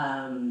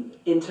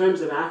 in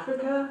terms of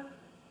Africa,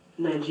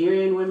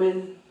 Nigerian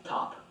women,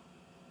 top.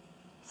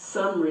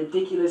 Some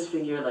ridiculous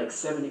figure like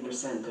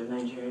 70% of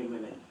Nigerian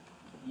women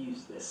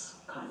use this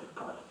kind of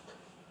product.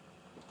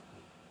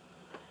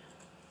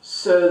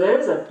 So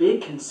there's a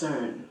big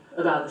concern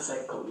about the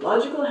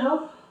psychological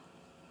health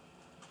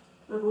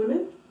of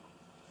women.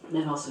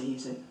 Men also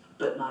use it,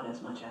 but not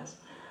as much as.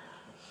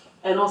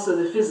 And also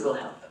the physical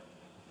health.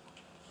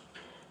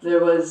 There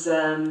was,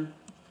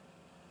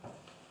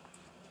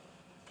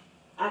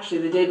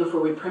 actually the day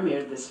before we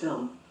premiered this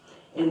film,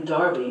 in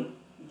Derby,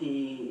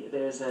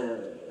 there's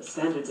a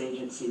standards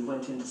agency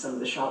went into some of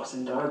the shops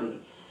in Derby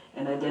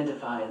and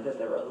identified that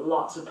there were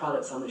lots of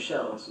products on the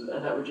shelves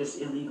that were just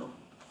illegal.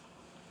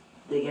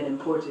 They get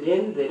imported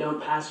in, they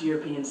don't pass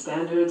European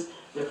standards,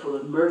 they're full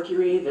of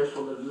mercury, they're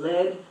full of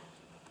lead,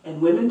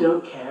 and women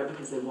don't care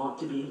because they want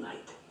to be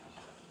light.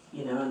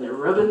 You know, and they're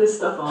rubbing this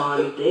stuff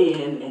on day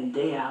in and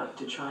day out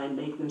to try and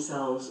make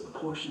themselves,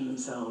 apportion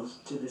themselves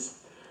to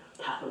this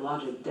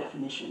pathologic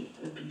definition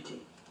of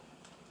beauty.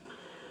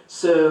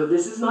 So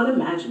this is not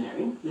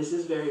imaginary, this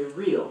is very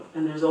real.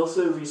 And there's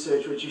also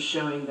research which is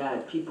showing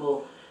that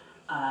people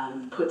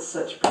put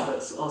such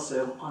products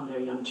also on their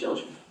young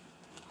children.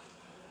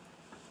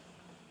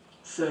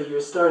 So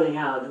you're starting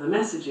out, the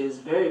message is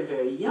very,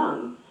 very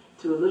young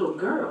to a little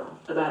girl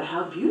about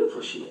how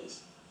beautiful she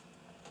is.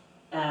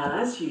 And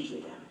that's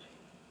hugely damaging.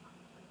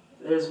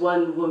 There's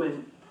one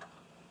woman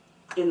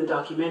in the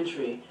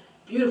documentary,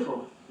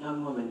 beautiful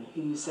young woman,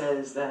 who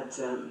says that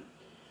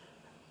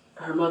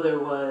her mother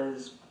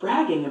was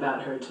bragging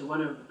about her to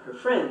one of her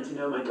friends. You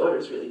know, my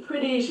daughter's really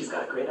pretty, she's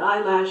got great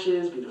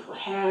eyelashes, beautiful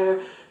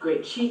hair,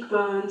 great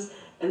cheekbones.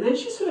 And then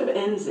she sort of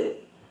ends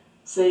it,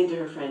 saying to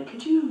her friend,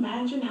 could you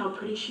imagine how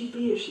pretty she'd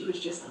be if she was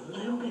just a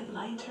little bit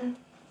lighter?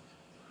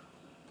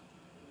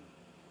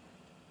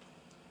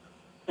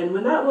 And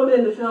when that woman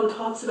in the film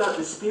talks about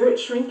the spirit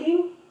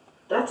shrinking,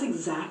 that's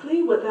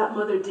exactly what that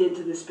mother did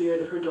to the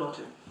spirit of her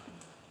daughter.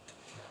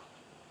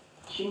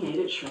 She made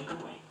it shrink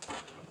away.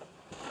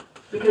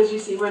 Because you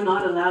see, we're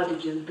not allowed to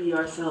just be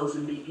ourselves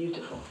and be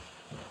beautiful.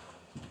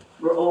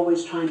 We're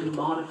always trying to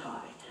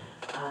modify,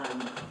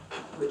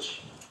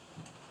 which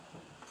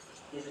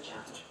is a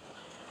challenge.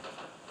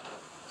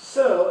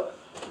 So,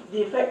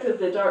 the effect of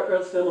the Dark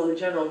Girls film on the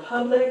general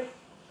public,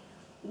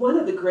 one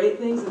of the great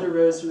things that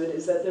arose from it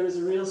is that there was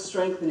a real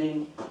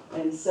strengthening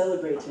and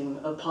celebrating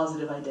of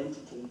positive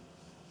identity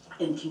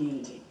and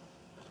community.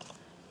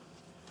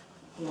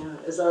 You know,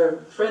 as our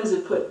friends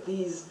have put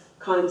these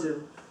kinds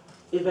of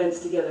events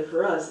together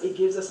for us, it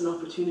gives us an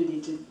opportunity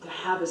to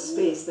have a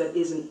space that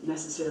isn't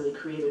necessarily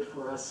created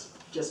for us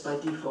just by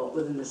default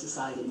within the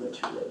society in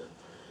which we live.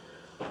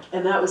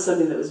 And that was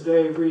something that was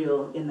very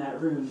real in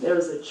that room. There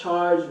was a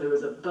charge, there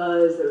was a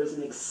buzz, there was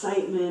an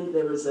excitement,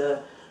 there was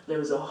a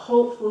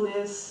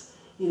hopefulness.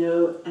 you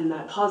know, and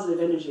that positive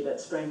energy that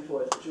sprang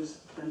forth, which was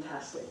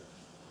fantastic.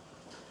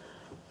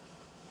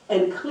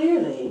 And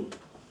clearly,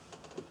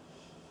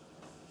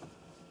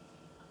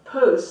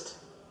 post,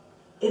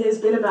 it has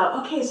been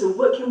about, okay, so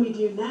what can we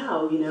do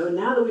now, you know,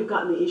 now that we've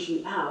gotten the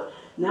issue out,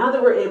 now that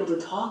we're able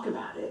to talk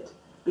about it,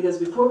 because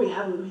before we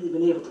haven't really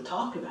been able to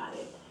talk about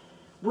it,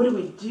 what do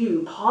we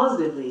do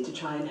positively to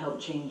try and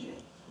help change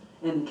it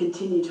and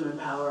continue to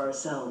empower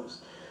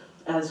ourselves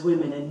as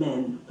women and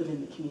men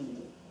within the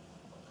community?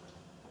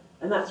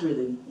 And that's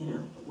really, you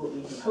know, what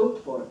we had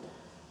hoped for.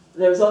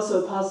 There was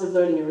also positive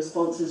learning and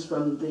responses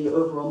from the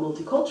overall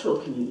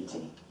multicultural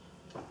community.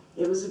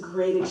 It was a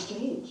great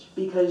exchange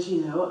because,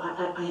 you know,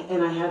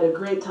 I had a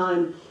great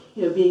time,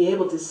 you know, being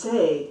able to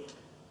say,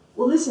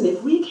 well, listen,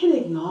 if we can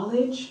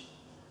acknowledge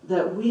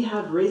that we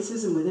have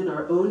racism within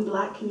our own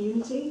Black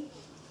community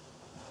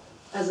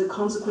as a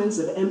consequence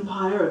of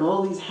empire and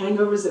all these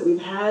hangovers that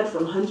we've had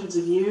from hundreds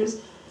of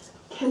years,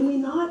 can we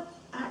not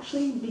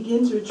actually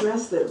begin to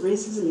address that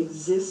racism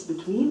exists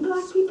between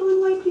Black people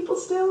and white people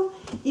still?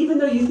 Even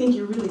though you think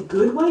you're really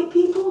good white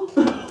people,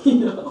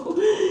 you know,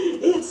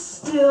 it's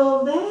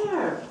still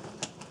there.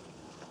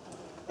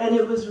 And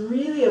it was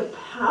really a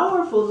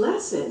powerful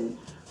lesson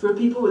for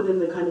people within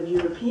the kind of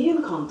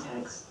European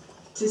context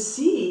to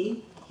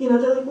see, you know,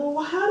 they're like,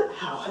 well,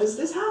 how has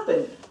this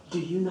happened? Do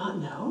you not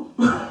know?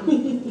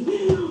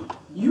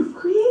 You've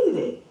created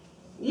it.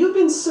 You've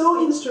been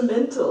so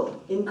instrumental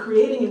in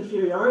creating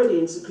inferiority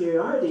and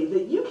superiority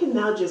that you can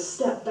now just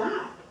step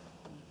back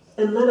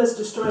and let us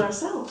destroy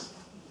ourselves.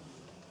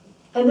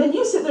 And then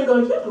you sit there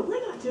going, yeah, but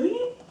we're not doing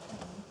it.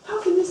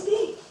 How can this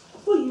be?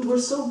 Well, you were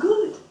so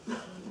good.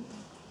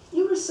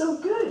 You were so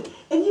good.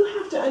 And you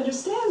have to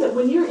understand that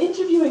when you're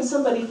interviewing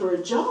somebody for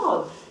a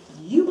job,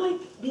 you might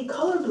be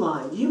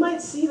colorblind. You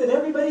might see that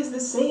everybody's the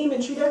same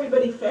and treat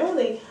everybody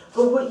fairly,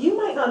 but what you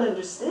might not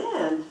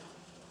understand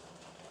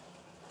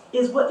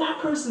is what that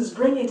person's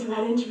bringing to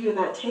that interview and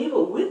that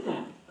table with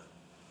them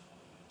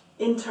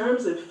in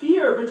terms of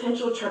fear or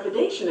potential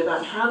trepidation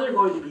about how they're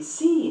going to be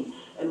seen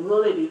and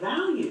will they be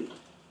valued.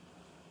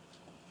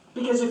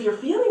 Because if you're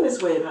feeling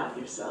this way about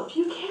yourself,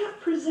 you can't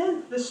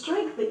present the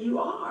strength that you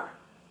are.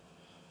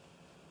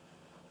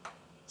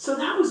 So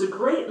that was a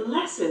great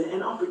lesson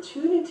and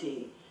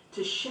opportunity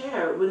to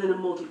share within a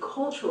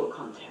multicultural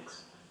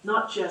context,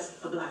 not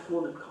just a Black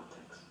woman context.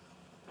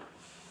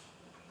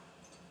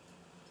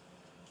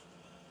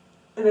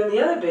 And then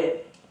the other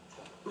bit,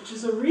 which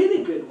is a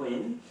really good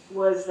win,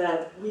 was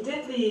that we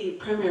did the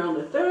premiere on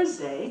the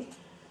Thursday,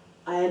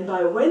 and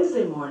by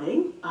Wednesday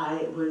morning,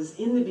 I was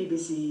in the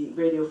BBC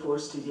Radio 4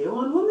 studio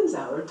on Women's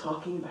Hour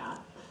talking about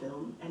the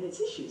film and its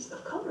issues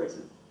of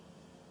colorism.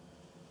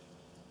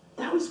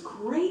 That was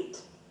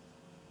great.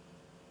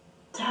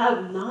 To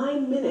have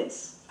 9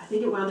 minutes, I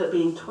think it wound up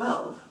being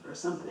 12 or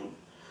something,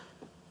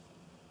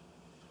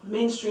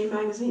 mainstream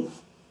magazine.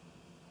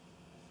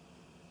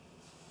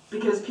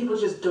 Because people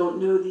just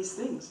don't know these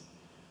things.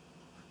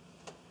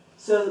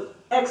 So,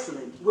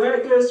 excellent. Where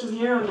it goes from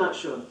here, I'm not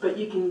sure, but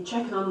you can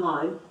check it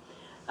online.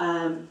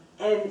 And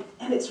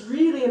it's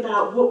really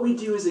about what we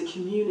do as a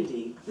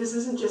community. This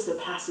isn't just a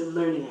passive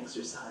learning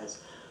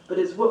exercise, but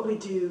it's what we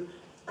do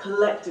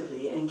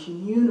collectively and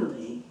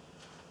communally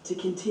to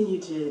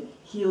continue to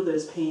heal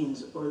those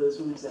pains or those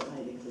wounds that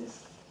might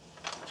exist.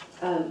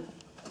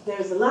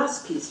 There's the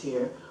last piece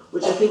here,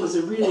 which I think was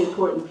a really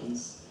important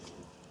piece.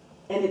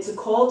 And it's a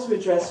call to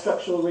address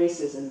structural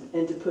racism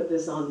and to put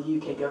this on the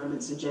UK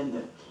government's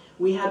agenda.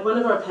 We had one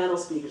of our panel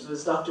speakers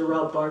was Dr.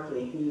 Rob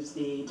Barkley, who's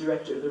the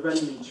director of the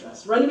Runnymede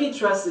Trust. Runnymede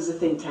Trust is a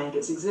think tank.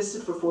 It's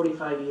existed for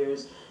 45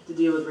 years to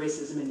deal with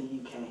racism in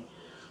the UK.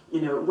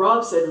 You know,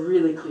 Rob said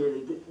really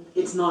clearly that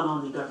it's not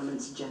on the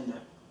government's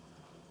agenda.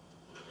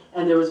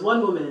 And there was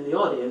one woman in the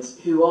audience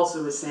who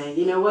also was saying,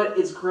 you know what,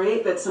 it's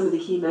great that some of the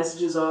key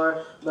messages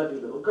are love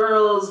your little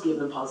girls, give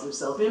them positive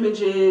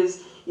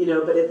self-images, you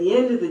know, but at the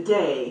end of the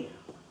day,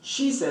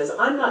 she says,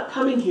 I'm not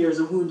coming here as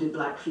a wounded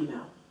Black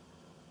female.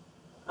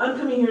 I'm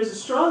coming here as a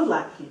strong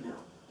Black female.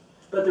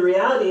 But the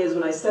reality is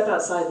when I step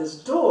outside this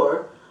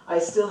door, I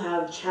still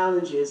have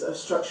challenges of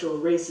structural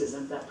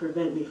racism that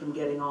prevent me from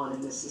getting on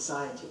in this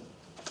society.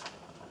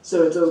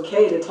 So it's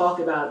okay to talk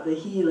about the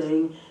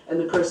healing and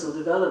the personal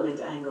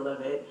development angle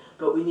of it,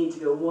 but we need to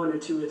go 1 or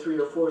 2 or 3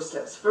 or 4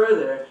 steps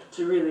further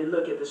to really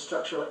look at the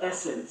structural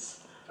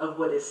essence of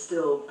what is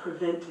still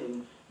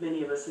preventing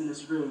many of us in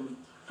this room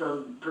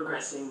from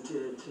progressing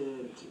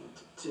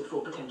to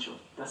full potential.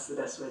 That's the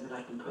best way that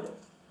I can put it.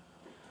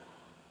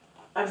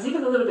 I was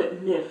even a little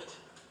bit miffed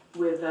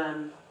with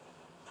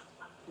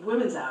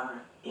Women's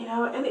Hour, you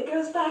know, and it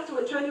goes back to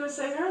what Tony was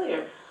saying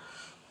earlier.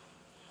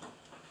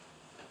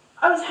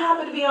 I was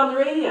happy to be on the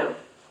radio,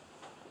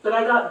 but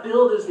I got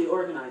billed as the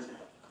organizer.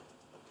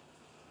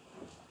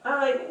 I'm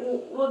like,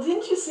 well,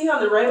 didn't you see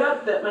on the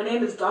write-up that my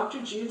name is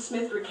Dr. Jude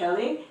Smith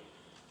Rachele?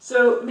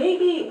 So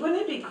maybe,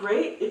 wouldn't it be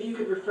great if you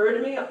could refer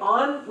to me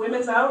on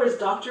Women's Hour as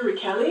Dr.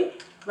 Rachele,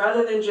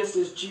 rather than just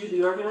as Jude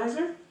the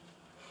organizer?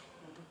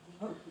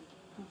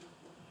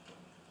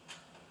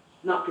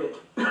 Not good.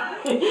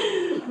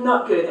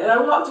 Not good. And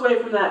I walked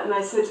away from that and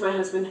I said to my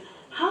husband,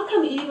 how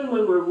come even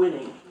when we're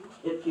winning,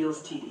 it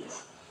feels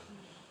tedious?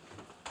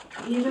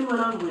 Even when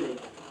I'm winning,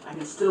 I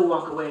can still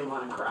walk away and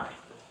want to cry.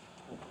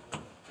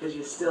 Because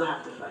you still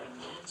have to fight.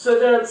 So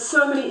there are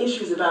so many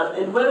issues about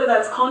it, and whether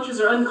that's conscious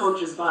or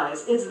unconscious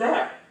bias, it's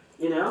there.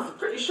 You know, I'm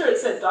pretty sure it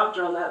said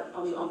doctor on that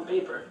on the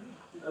paper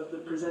of the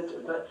presenter,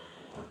 but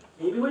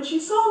maybe when she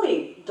saw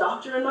me,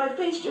 doctor and my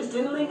face just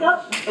didn't link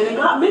up, and it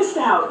got missed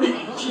out.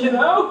 You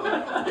know?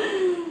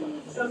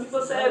 Some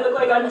people say I look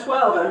like I'm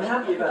 12. I'm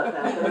happy about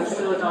that, but I'm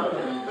still a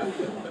doctor.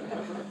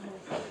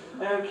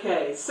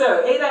 Okay,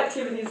 so 8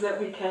 activities that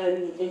we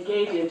can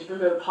engage in to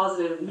promote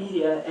positive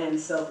media and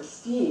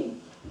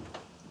self-esteem.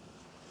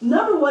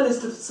 Number 1 is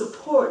to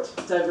support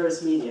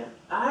diverse media.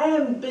 I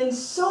have been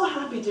so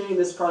happy doing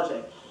this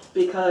project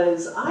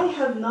because I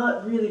have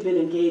not really been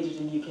engaged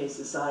in UK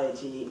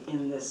society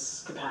in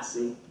this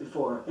capacity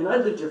before, and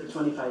I've lived here for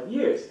 25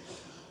 years.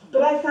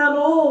 But I found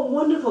all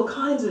wonderful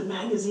kinds of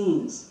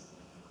magazines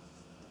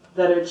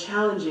that are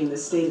challenging the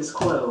status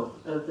quo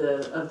of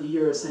the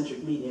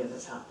Eurocentric media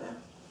that's out there.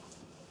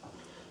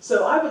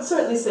 So I would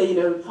certainly say, you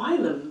know,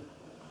 find them,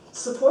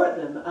 support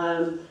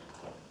them.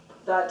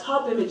 That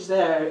top image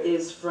there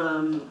is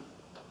from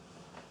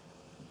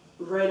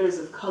Writers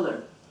of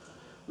Colour,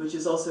 which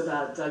is also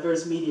about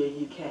Diverse Media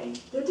UK.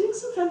 They're doing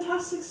some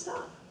fantastic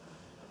stuff.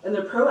 And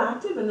they're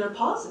proactive and they're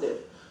positive.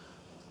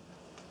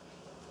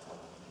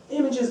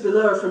 Images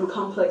below are from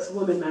Complex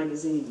Woman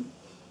magazine.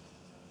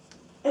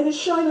 And it's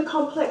showing the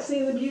complexity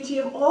and the beauty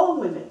of all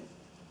women,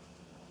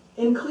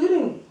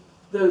 including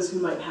those who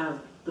might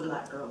have the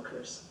black girl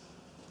curse,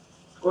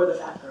 or the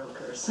fat girl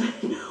curse,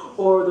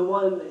 or the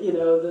one, you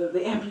know, the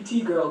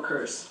amputee girl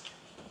curse.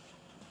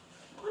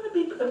 I want to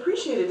be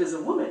appreciated as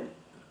a woman.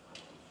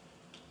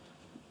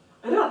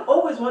 I don't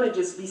always want to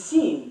just be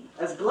seen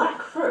as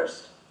black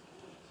first,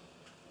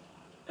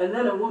 and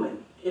then a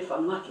woman, if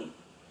I'm lucky.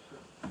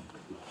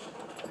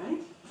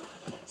 Right?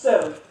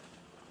 So,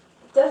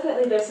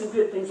 definitely there's some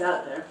good things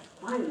out there.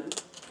 Find them.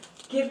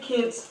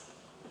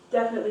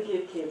 Definitely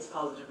give kids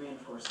positive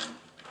reinforcement.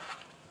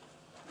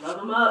 Love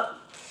them up,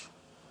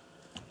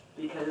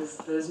 because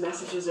those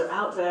messages are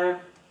out there,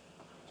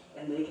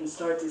 and they can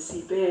start to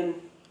seep in,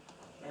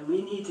 and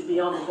we need to be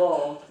on the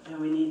ball,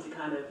 and we need to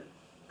kind of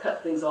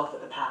cut things off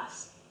at the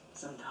pass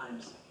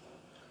sometimes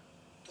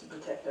to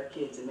protect our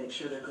kids and make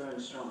sure they're growing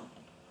strong.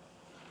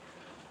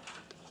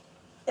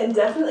 And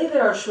definitely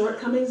there are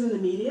shortcomings in the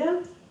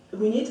media.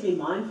 We need to be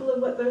mindful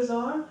of what those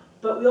are,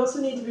 but we also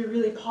need to be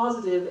really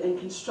positive and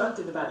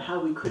constructive about how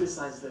we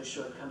criticize those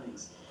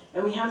shortcomings.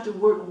 And we have to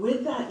work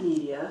with that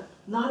media,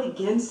 not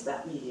against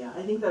that media.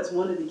 I think that's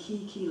one of the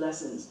key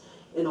lessons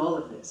in all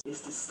of this, is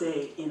to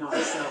stay in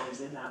ourselves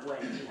in that way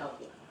and be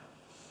healthy.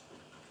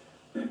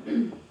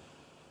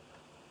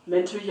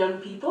 Mentor young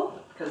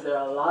people, because there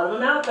are a lot of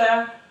them out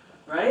there,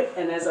 right?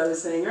 And as I was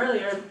saying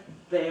earlier,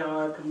 they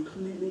are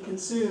completely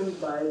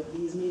consumed by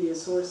these media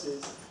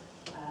sources.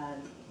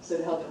 So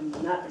to help them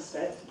in that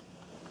respect.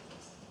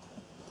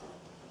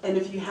 And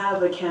if you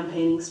have a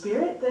campaigning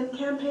spirit, then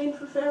campaign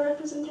for fair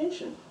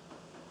representation.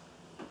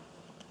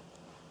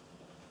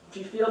 If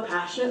you feel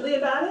passionately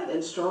about it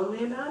and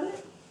strongly about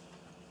it,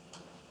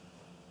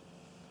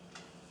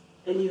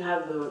 and you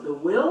have the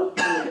will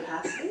and the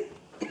capacity,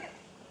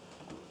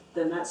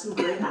 then that's some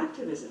great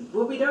activism.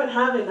 What we don't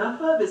have enough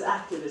of is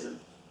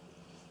activism.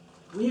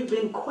 We've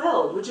been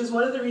quelled, which is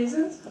one of the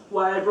reasons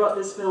why I brought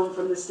this film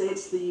from the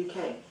States to the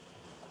UK.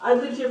 I've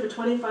lived here for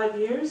 25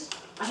 years.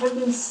 I have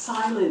been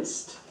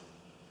silenced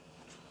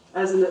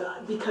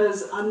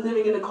because I'm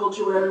living in a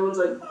culture where everyone's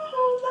like,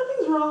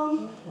 nothing's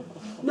wrong.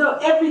 No,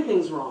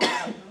 everything's wrong.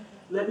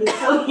 Let me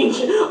tell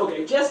you.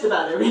 Okay, just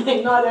about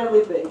everything, not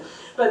everything.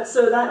 But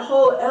so that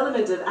whole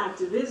element of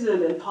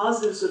activism and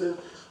positive sort of,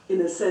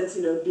 in a sense,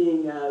 you know,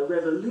 being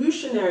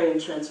revolutionary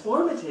and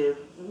transformative,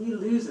 we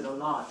lose it a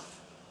lot,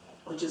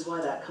 which is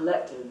why that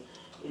collective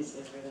is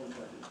really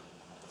important.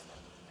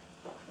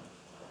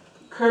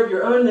 Curb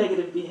your own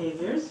negative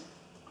behaviors,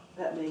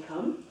 that may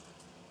come.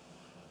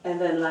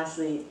 And then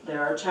lastly,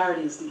 there are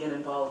charities to get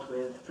involved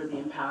with for the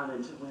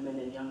empowerment of women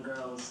and young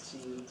girls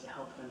to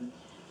help them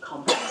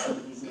combat some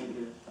of these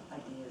negative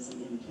ideas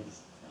and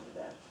images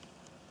that are there.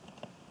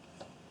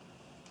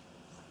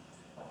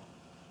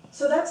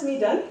 So that's me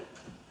done.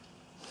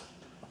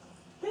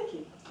 Thank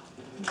you.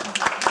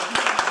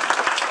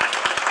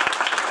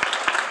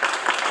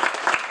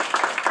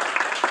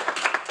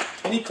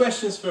 Any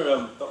questions for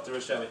Dr.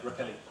 Rachelle?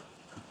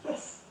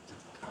 Yes.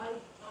 I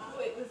thought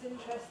it was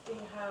interesting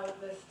how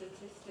the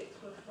statistics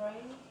were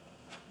framed,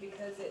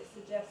 because it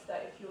suggests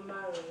that if you're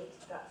married,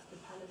 that's the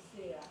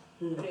panacea,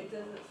 but it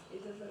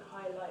doesn't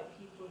highlight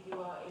people who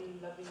are in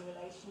loving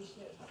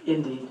relationships.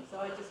 Indeed. So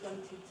I just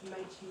wanted to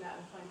mention that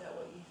and find out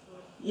what you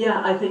thought.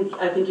 Yeah, I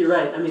think you're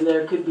right. I mean,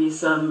 there could be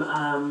some.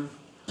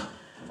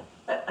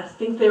 I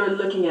think they were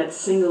looking at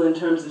single in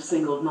terms of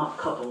single, not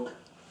coupled.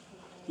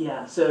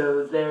 Yeah,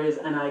 so there is,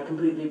 and I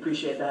completely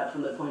appreciate that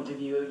from the point of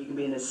view, you can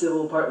be in a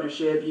civil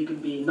partnership, you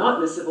could be not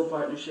in a civil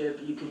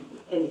partnership, you could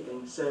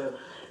anything. So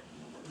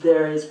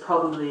there is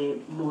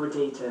probably more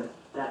data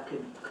that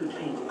could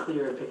paint a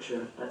clearer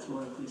picture that's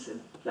more inclusive.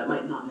 That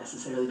might not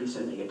necessarily be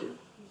so negative.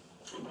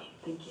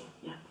 Thank you.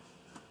 Yeah.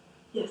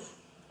 Yes?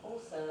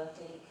 Also, I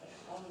think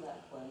on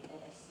that point,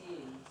 it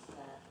assumes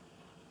that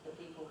the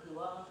people who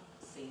are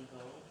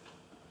single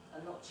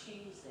are not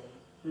choosing,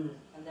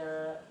 and there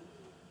are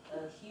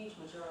a huge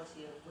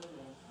majority of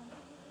women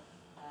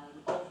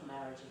of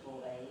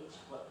marriageable age,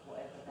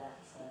 whatever that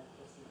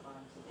is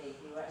defined to be,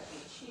 who are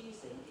actually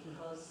choosing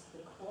because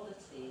the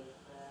quality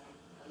of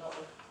a lot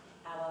of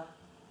our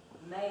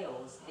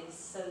males is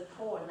so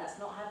poor, and that's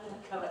not having a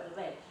go at the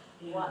men.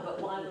 But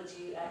why would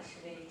you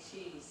actually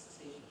choose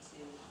to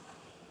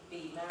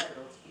be married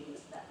or to give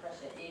into that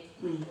pressure if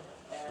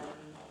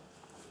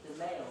the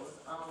males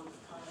aren't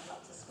kind of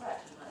up to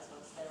scratch? You might as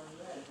well stay on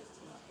your own, just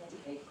too much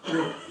headache.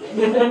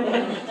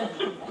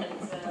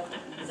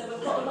 So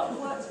we've got a lot of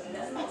work to do.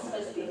 That's not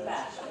supposed to be a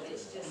bash, but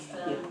it's just,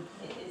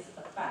 it is a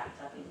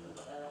fact. I think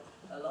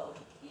a lot of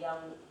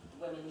young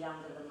women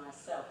younger than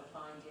myself are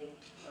finding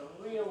a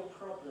real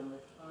problem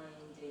with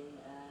finding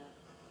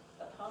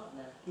a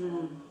partner.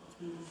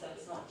 So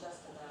it's not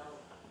just about,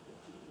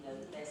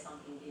 there's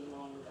something being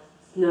wrong with us.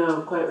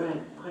 No, quite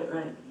right, quite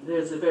right.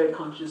 There's a very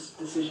conscious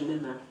decision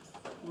in there.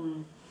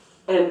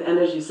 And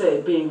as you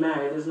say, being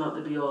married is not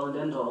the be-all and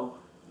end-all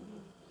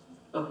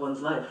of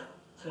one's life.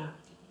 So,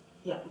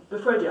 yeah,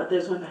 before I do that,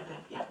 there's one back there,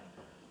 yeah.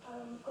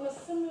 On a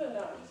similar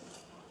note,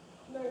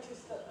 I've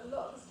noticed that a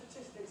lot of the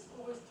statistics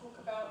always talk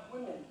about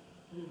women.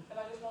 And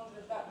I just wondered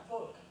if that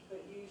book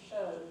that you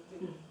showed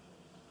did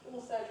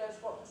also address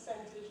what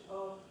percentage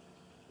of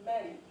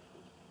men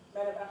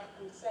of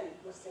African descent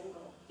were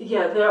single.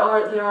 Yeah, there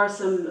are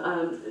some.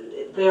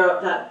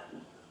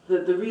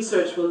 The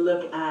research will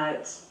look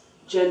at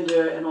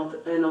gender and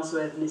also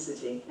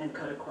ethnicity and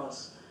cut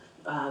across.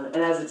 And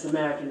as it's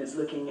American, it's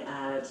looking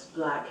at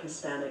Black,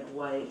 Hispanic,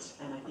 White,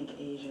 and I think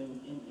Asian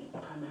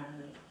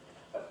primarily.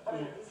 But I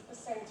mean, is the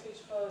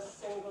percentage for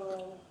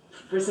single?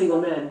 For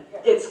single men,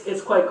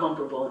 it's quite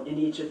comparable in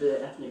each of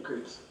the ethnic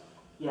groups.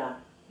 Yeah,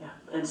 yeah,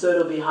 and so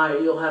it'll be higher.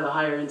 You'll have a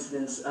higher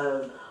incidence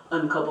of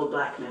uncoupled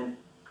Black men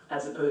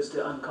as opposed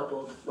to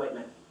uncoupled white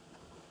men.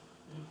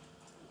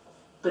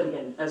 But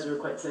again, as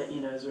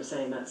we're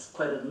saying, that's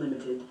quite a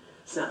limited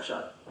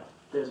snapshot.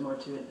 There's more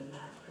to it than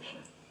that, for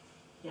sure.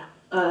 Yeah.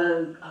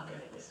 I'll go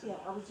with this. Yeah,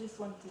 I was just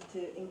wanted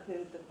to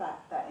include the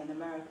fact that in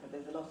America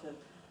there's a lot of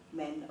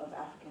men of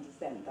African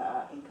descent that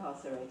are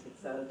incarcerated,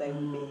 so they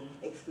would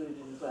be excluded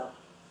as well.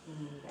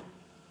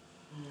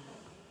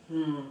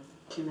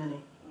 Too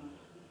many.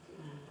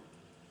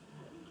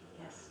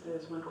 Yes,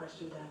 there's one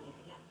question down here.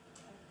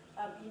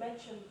 Yeah. You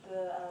mentioned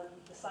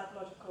the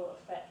psychological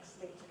effects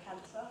linked to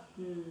cancer.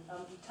 You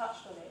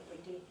touched on it, but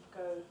you didn't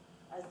go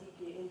as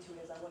deeply into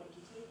it as I wanted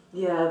you to.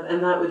 Yeah,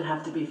 and that would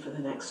have to be for the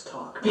next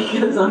talk,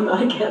 because I'm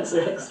not a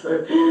cancer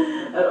expert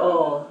at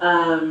all.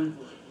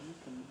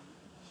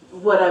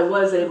 What I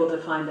was able to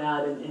find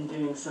out in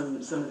doing some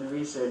of the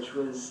research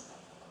was,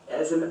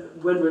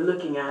 when we're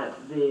looking at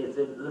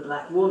the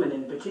Black woman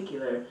in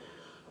particular,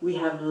 we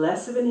have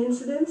less of an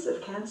incidence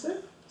of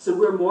cancer. So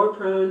we're more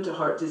prone to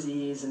heart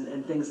disease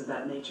and things of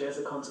that nature as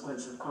a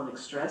consequence of chronic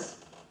stress.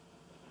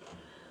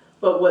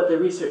 But what the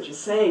research is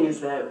saying is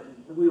that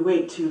we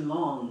wait too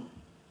long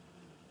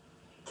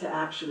to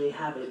actually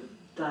have it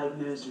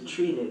diagnosed or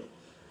treated,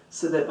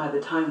 so that by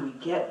the time we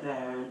get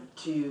there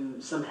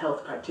to some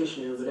health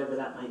practitioner, whatever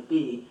that might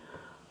be,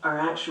 our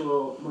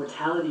actual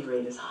mortality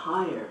rate is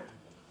higher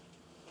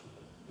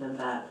than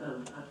that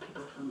of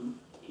people from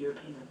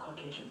European or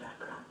Caucasian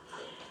background.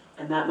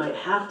 And that might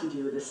have to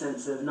do with a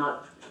sense of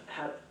not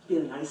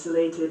feeling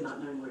isolated, not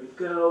knowing where to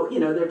go.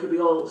 There could be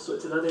all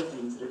sorts of other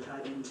things that are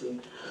tied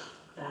into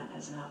that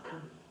as an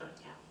outcome. But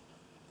yeah.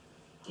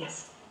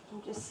 Yes?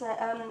 I'm just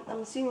I'm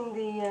assuming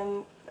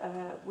the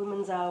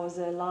Women's Hour was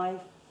a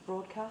live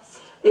broadcast?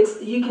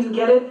 You can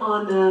get it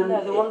on...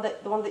 no,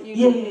 the one that you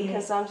did,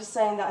 because I'm just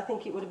saying that I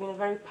think it would have been a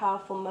very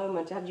powerful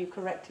moment had you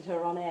corrected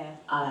her on air.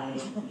 And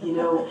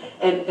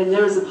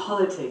there was a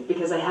politic,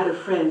 because I had a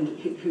friend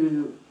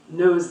who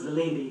knows the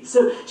lady.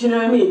 So, do you know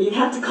what I mean? You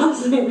have to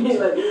constantly be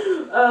like,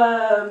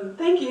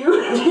 thank you.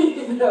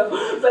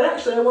 But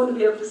actually, I want to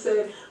be able to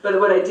say, but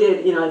what I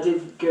did, I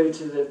did go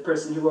to the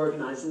person who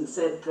organized and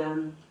said,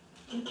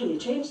 can you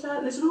change that?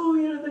 And they said, oh,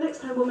 the next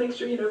time we'll make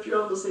sure, if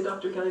you're on, we'll say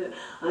Dr. Kelly.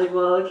 I'm like,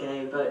 well,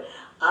 okay, but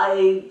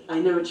I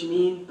know what you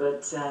mean,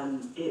 but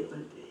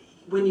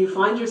when you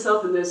find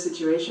yourself in those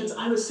situations,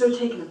 I was so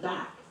taken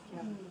aback.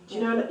 Yeah. Do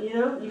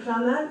you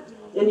found that?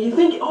 And you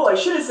think, oh, I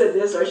should have said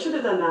this, or I should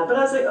have done that, but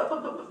I was like,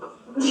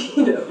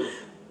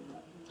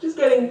 just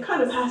getting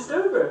kind of passed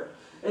over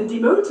and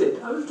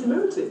demoted. I was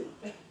demoted.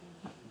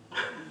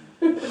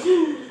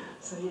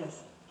 So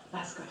yes,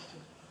 last question.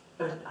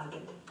 I'll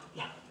get it.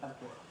 Yeah.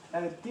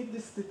 Okay. Did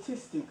the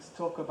statistics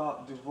talk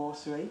about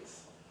divorce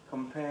rates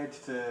compared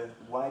to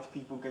white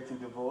people getting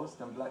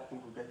divorced and Black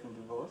people getting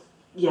divorced?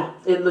 Yeah,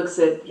 it looks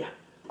at,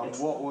 And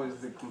what was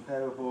the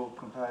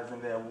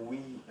comparison there? Were we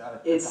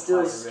it's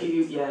still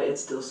skewed. Yeah,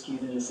 it's still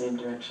skewed in the same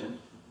direction.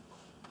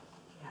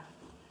 Yeah.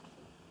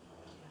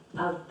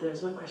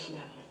 There's one question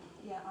down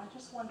here. Yeah, I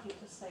just wanted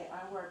to say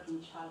I work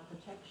in child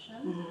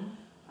protection,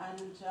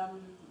 and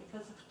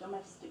because of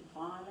domestic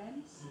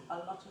violence, a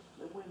lot of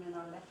the women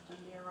are left on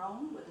their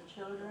own with the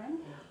children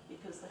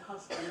because the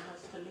husband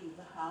has to leave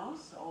the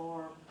house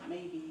or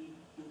maybe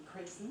in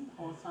prison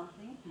or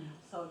something.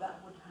 So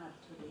that would add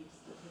to the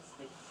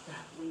statistics,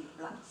 the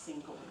black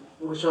single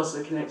women. Which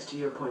also connects to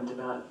your point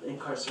about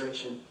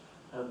incarceration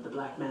of the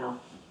black male.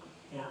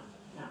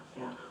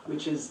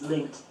 Which is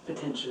linked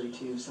potentially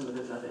to some of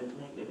those other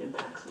negative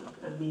impacts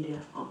of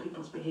media on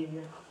people's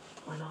behavior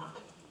or not.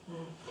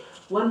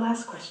 One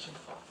last question.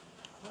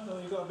 No,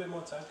 you got a bit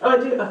more time. Oh, I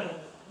do? Okay.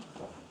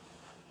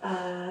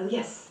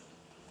 Yes.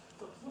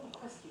 So it's not a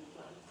question,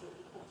 but it's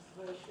an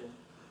observation.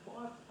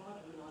 What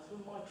I've realised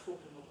when my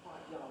children were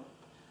quite young,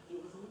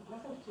 it was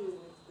nothing to do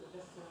with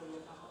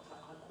necessarily,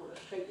 I call it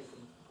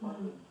shadism,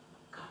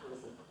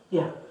 colourism,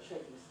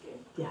 shading the skin.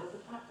 Yeah. But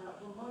the fact that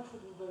when my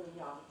children were very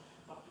young,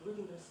 after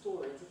reading their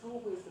stories, it's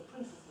always the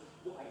princess is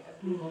white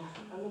and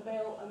the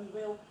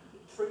male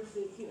prince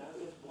is,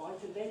 is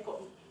white, and they've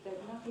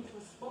nothing to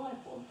aspire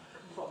from.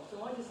 So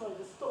I decided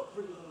to stop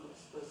reading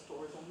those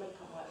stories and make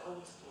up my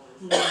own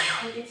stories.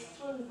 And it's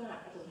through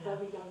that at a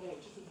very young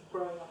age, just as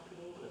growing up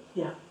in England.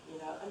 Yeah.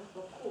 And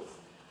of course,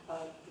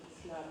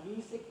 it's now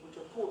music, which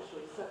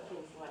unfortunately certain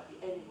things like the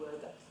N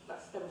word that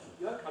stems from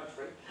your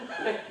country.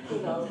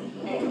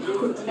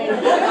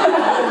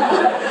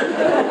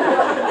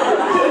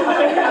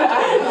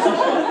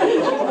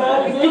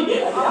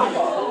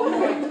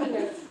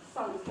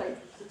 Son said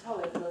to tell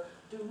him,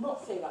 do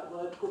not say that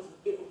word because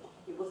it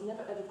was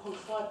never ever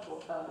contrived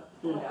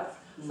by us.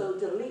 So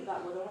delete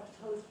that word. I have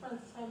to tell his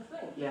friends the same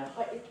thing. Yeah.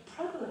 But it's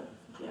prevalent,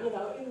 in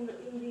the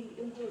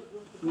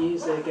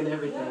music and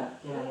everything.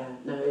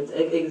 No, it's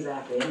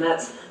exactly, and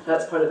that's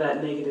part of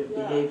that negative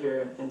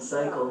behavior and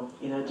cycle.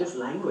 Just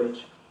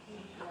language.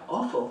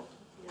 Awful.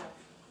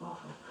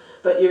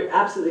 But you're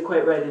absolutely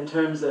quite right in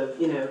terms of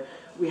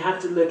we have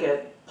to look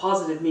at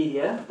positive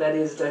media that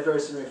is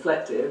diverse and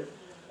reflective,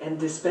 and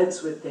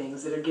dispense with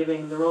things that are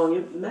giving the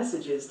wrong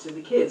messages to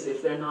the kids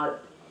if they're not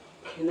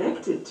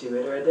connected to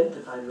it or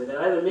identified with it.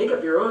 Either make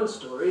up your own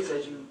stories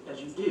as you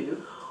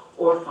do,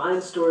 or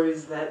find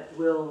stories that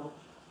will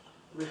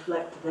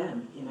reflect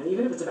them.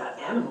 Even if it's about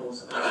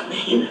animals,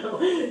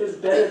 it's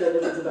better than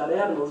if it's about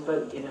animals.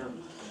 But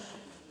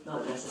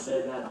not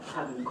necessarily that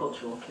having a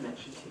cultural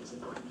connection to is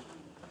important.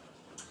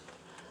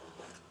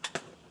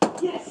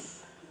 Yes.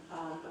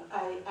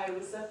 I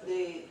was at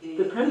the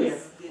premiere.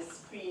 this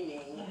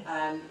screening,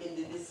 and in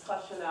the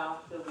discussion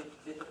after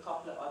with a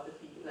couple of other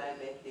people I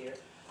met there,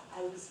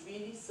 I was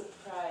really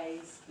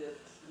surprised that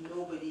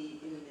nobody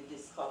in the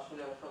discussion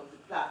or from the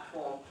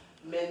platform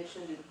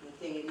mentioned the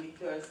thing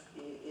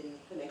in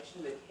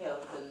connection with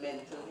health and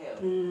mental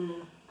health,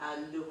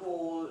 and the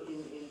whole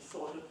in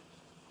sort of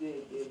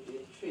the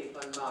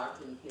Trayvon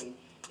Martin thing.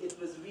 It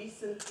was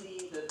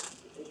recently that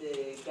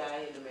the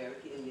guy in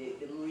America,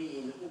 the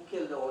Marine, who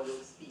killed all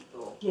those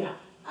people. Yeah.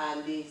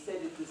 And they said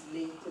it was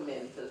linked to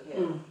mental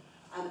health.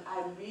 And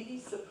I'm really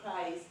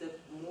surprised that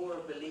more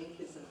of a link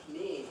isn't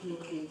made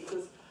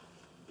because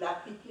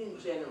black people in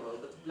general,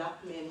 but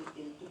black men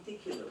in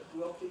particular,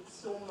 grew up with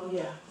so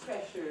much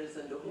pressures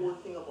and the whole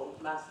thing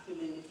about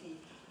masculinity.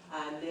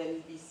 And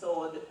then we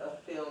saw a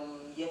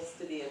film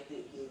yesterday at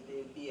the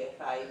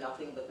BFI,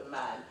 Nothing But a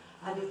Man,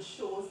 and it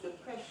shows the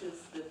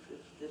pressures that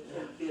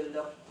can build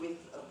up with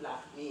a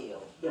black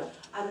male. Yeah.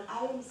 And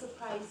I am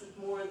surprised that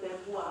more of them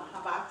who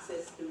have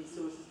access to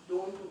resources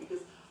don't do,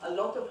 because a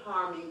lot of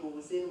harming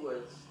goes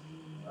inwards.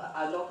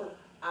 A lot of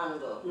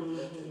anger,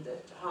 the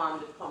harm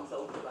that comes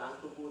out of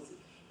anger goes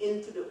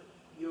into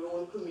your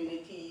own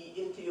community,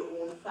 into your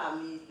own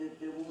family.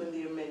 The woman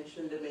there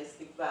mentioned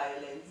domestic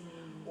violence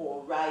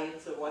or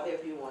riots or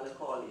whatever you want to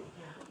call it.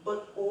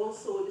 But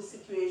also the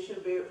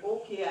situation where,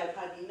 okay, I've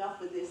had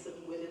enough of this,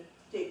 I'm going to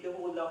take the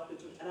whole lot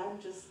with me. And I'm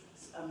just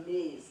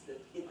amazed that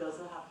it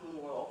doesn't happen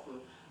more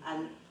often.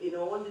 And in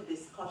all the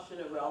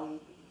discussion around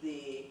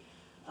the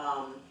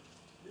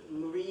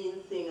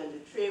Marine thing and the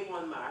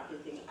Trayvon Martin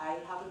thing, I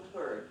haven't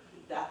heard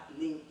that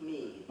link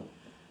made.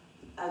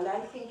 And I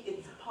think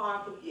it's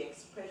part of the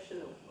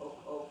expression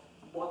of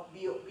what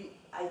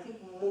I think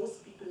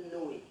most people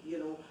know it.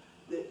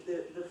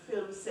 The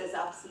film says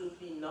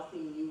absolutely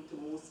nothing new to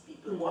most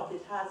people. What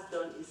it has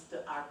done is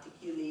to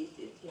articulate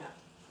it,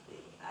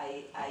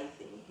 I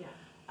think.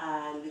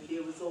 And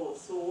there was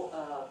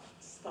also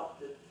stuff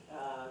that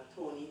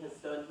Tony has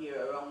done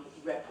here around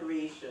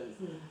reparations.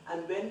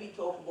 And when we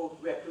talk about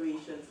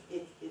reparations,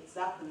 it's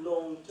that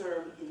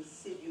long-term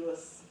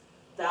insidious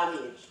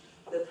damage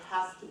that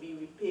has to be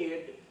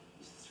repaired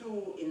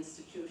through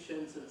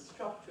institutions and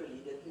structurally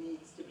that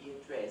needs to be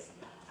addressed.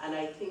 And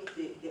I think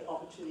the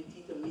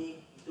opportunity to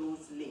make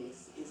those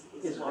links is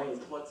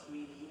what's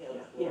really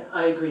helpful. Yeah,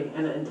 I agree,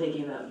 and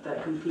taking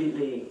that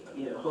completely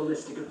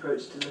holistic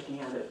approach to looking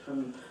at it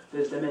from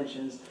those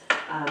dimensions.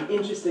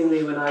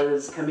 Interestingly, when I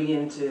was coming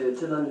into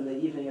London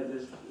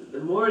the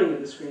morning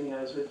of the screening,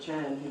 I was with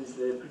Chan, who's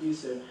the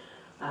producer,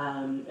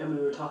 And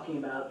we were talking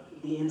about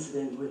the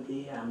incident with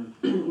the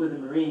with the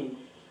Marine,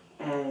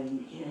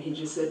 and you know, he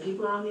just said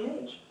people are on the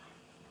edge.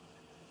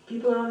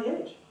 People are on the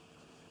edge.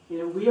 You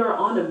know, we are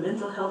on a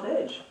mental health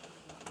edge.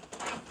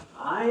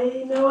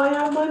 I know I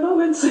have my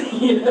moments,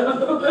 you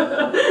know.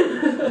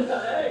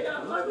 I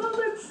got my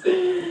moments.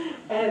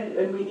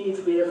 And we need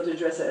to be able to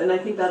address it. And I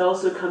think that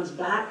also comes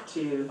back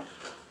to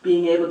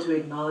being able to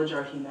acknowledge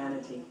our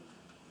humanity.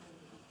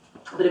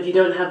 But if you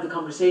don't have the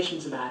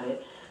conversations about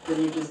it,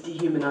 then you're just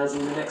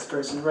dehumanizing the next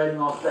person, writing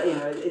off that, you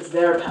know, it's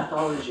their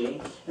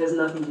pathology. It has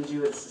nothing to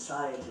do with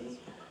society.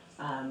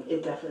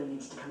 It definitely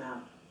needs to come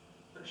out,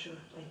 for sure.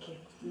 Thank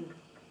you.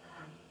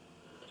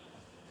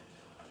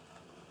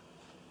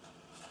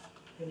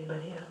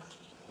 Anybody else?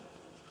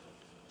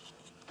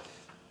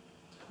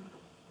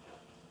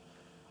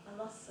 I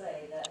must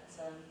say that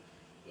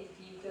if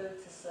you go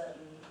to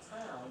certain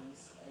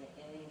towns in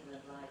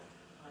England, like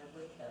High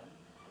Wycombe,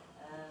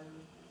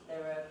 there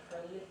are a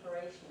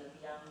proliferation of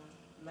young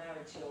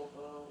married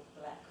children,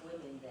 black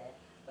women there,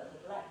 but the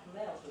black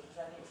males, because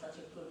I think such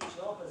a good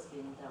job has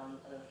been done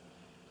of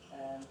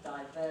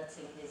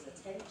diverting his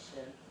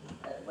attention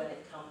when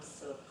it comes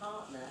to a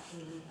partner.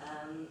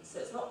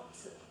 So it's not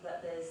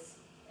that there's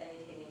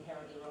anything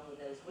inherently wrong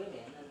with those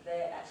women, and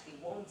they're actually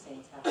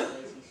wanting to have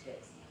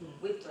relationships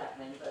with black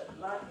men, but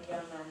like the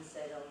young man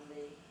said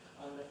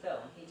on the film,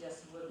 he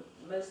just wouldn't,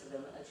 most of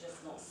them are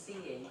just not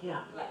seeing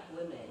black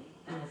women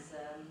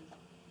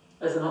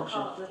as an option.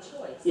 Partner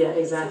choice. Yeah,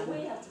 exactly.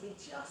 So we have to be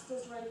just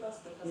as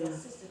robust, because our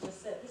sister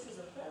just said this is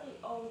a very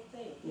old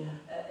thing.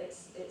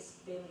 It's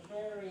been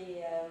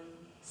very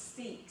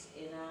steeped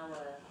in our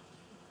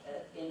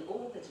in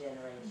all the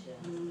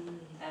generations,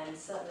 and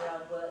certainly I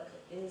work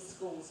in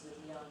schools with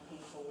young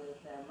people with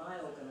my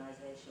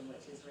organisation,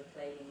 which is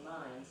Reclaiming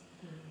Minds,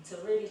 to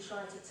really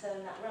try to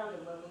turn that around.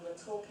 And when we were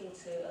talking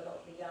to a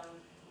lot of the young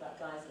black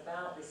guys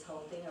about this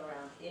whole thing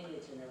around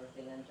image and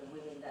everything, and the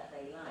women that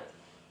they liked,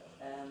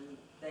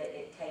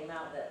 it came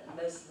out that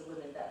most of the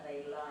women that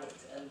they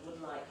liked and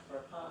would like for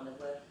a partner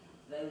were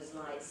those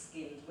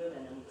light-skinned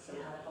women, and so we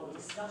had a whole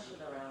discussion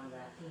around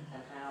that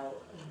and how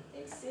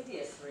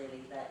insidious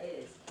really that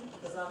is,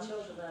 because our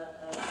children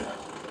are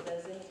subject to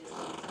those images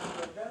from the time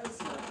they're very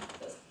small.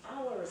 It's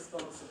our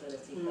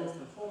responsibility first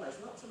and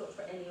foremost, not to look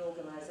for any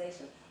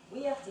organisation.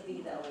 We have to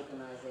be that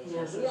organisation.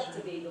 Yes, we have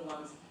to be the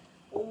ones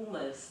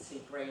almost to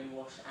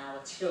brainwash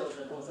our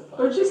children,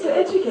 or just to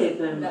educate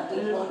them, that we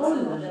and want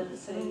inform them them.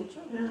 to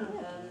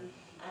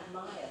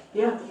admire.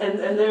 Yeah,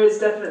 and there is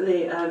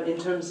definitely, in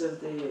terms of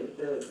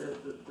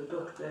the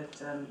book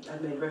that I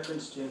made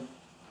reference to,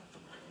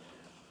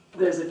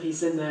 there's a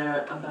piece in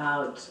there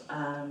about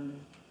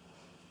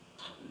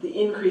the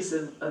increase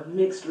of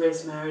mixed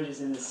race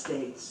marriages in the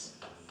States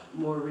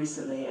more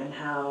recently, and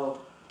how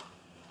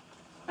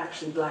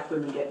actually black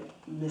women get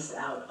missed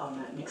out on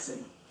that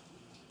mixing.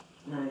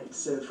 Right,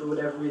 so for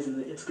whatever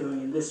reason, it's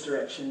going in this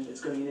direction,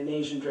 it's going in an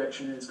Asian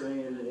direction, or it's going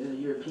in a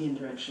European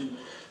direction.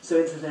 So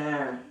it's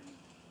there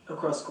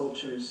across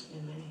cultures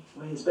in many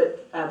ways.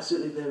 But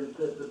absolutely,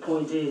 the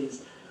point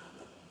is,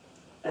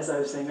 as I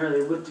was saying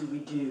earlier, what do we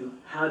do?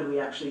 How do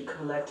we actually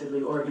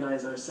collectively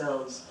organize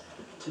ourselves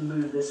to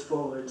move this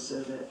forward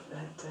so that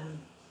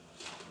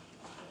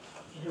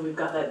you know, we've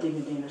got that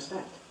dignity and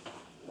respect?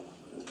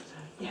 So,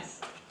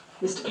 yes,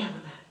 Mr.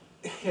 Cameraman.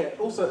 Yeah,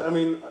 also, I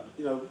mean,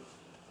 you know,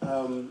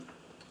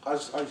 I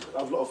have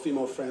a lot of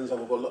female friends,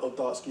 I've got a lot of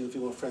dark-skinned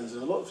female friends,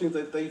 and a lot of things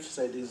that they've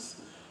said is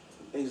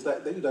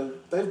that they, you know,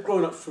 they've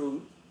grown up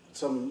through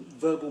some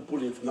verbal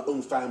bullying from their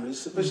own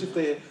families, especially if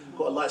they've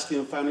got a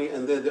light-skinned family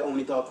and they're the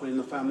only dark one in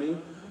the family.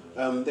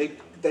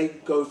 They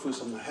go through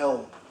some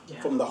hell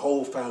from the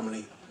whole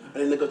family,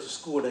 and then they go to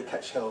school and they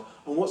catch hell.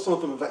 And what some of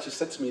them have actually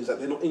said to me is that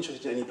they're not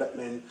interested in any black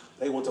men,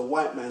 they want a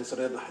white man so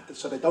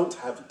they don't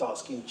have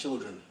dark-skinned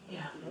children.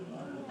 Yeah.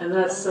 And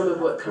that's some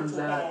of what comes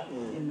out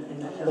in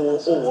the film.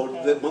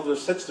 Or the mother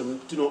said to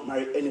them, do not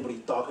marry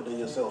anybody darker than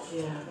yourself.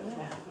 Yeah.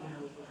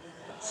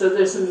 So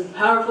there's some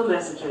powerful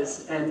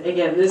messages, and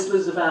again, this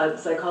was about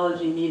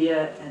psychology,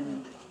 media,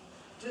 and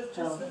just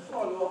to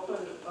follow up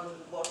on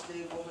what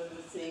the woman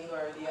was saying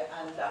earlier,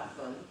 and that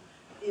one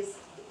is,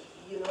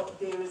 you know,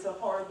 there is a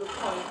horrible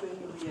point when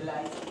you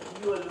realize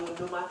that you alone,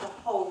 no matter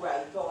how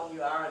right on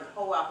you are and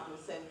how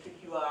Afrocentric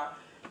you are,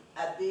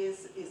 a day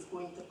is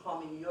going to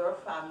come in your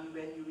family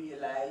when you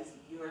realize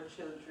your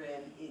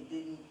children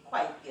didn't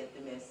quite get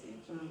the message,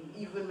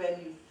 even when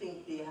you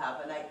think they have.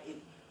 And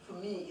for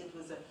me, it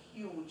was a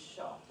huge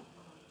shock,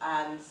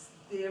 and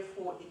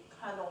therefore it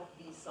cannot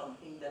be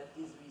something that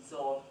is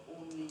resolved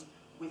only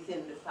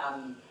within the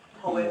family.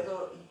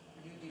 However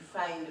you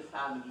define the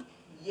family,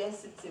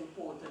 yes, it's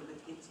important, but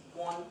it's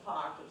one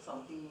part of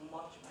something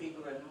much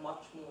bigger and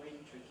much more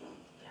intricate,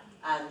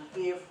 and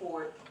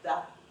therefore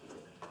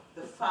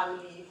the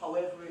family,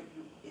 however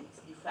it's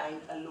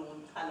defined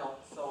alone, cannot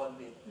solve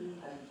it,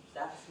 and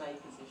that's my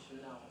position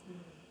now.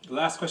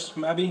 Last question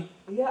from Abby.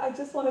 Yeah, I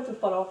just wanted to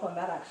follow up on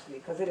that actually,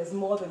 because it is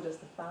more than just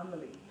the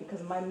family.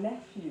 Because my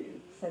nephew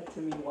said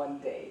to me one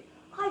day,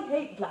 I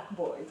hate black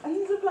boys, and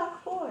he's a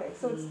black boy.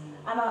 So it's,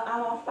 and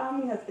our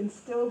family has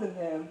instilled in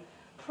him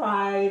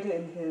pride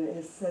in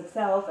his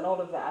self and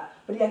all of that,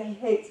 but yet he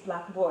hates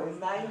black boys.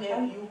 My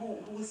nephew,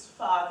 whose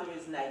father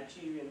is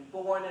Nigerian,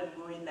 born and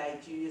grew in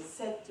Nigeria,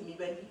 said to me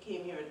when he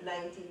came here at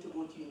 19 to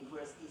go to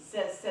university,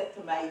 said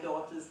to my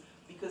daughters,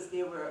 because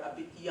they were a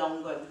bit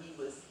younger and he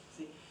was,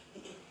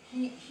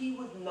 he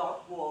would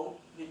not go out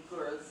with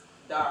girls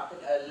dark,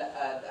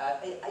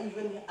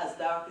 even as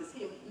dark as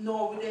him,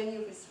 nor with any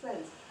of his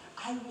friends.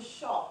 I was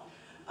shocked.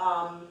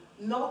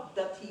 Not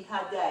that he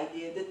had the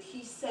idea, that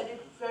he said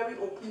it very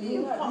openly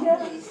in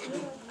companies.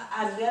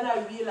 And then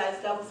I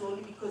realized that was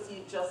only because he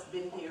had just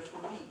been here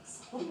for weeks.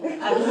 And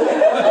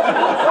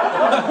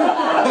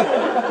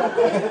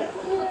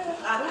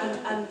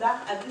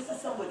this is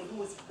somebody who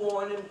was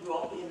born and grew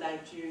up in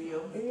Nigeria.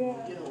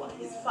 You know,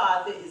 his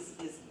father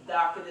is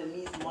darker than me,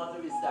 his mother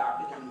is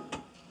darker than me.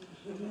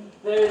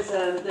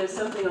 There's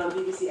something on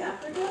BBC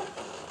Africa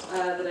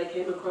that I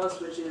came across,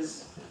 which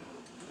is,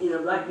 you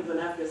know, black people in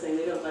Africa saying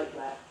they don't like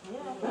black.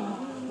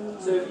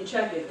 So if you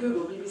check it,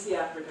 Google BBC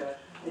Africa,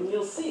 and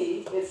you'll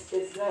see it's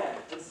there.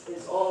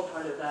 It's all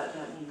part of that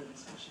media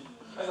discussion.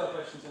 I got a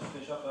question just to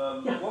finish up.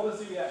 What was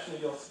the reaction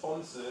of your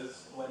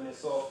sponsors when they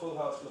saw Full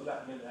House full of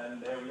black men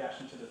and their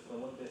reaction to the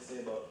film? What did they say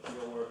about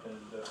your work and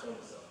the film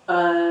itself?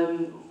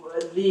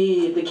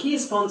 The key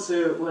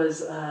sponsor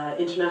was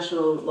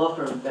international law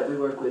firm that we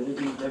work with. We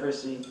do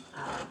diversity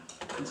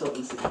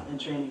consultancy and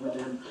training with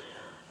them.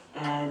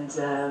 And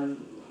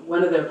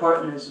one of their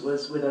partners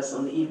was with us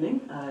on the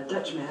evening, a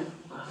Dutch man,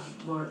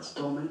 Moritz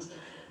Dolmans.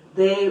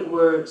 They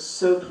were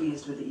so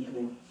pleased with the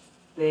evening.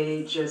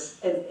 They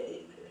just,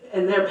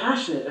 and they're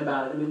passionate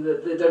about it. I mean,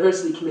 the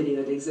diversity committee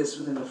that exists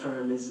within the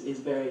firm is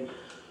very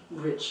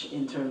rich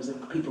in terms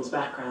of people's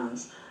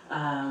backgrounds.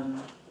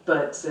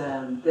 But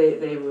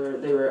they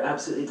were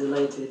absolutely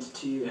delighted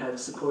to have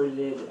supported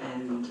it,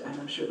 and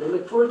I'm sure they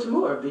look forward to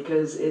more,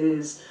 because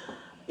it's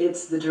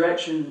the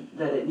direction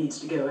that it needs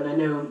to go. And I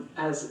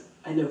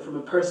know from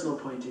a personal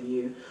point of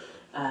view,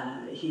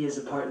 he as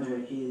a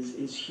partner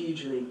is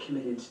hugely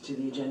committed to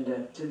the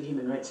agenda, to the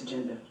human rights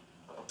agenda.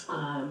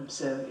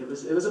 So it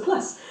was a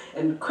plus,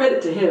 and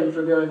credit to him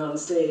for going on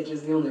stage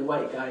as the only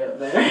white guy up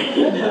there.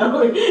 You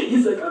know,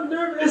 he's like, I'm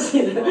nervous.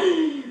 You know.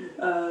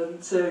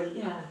 So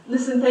yeah,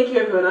 listen, thank you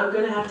everyone. I'm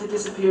going to have to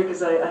disappear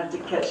because I have to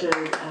catch a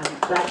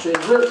back to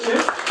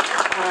Wiltshire.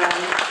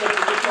 Thank you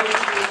for coming to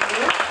me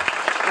here,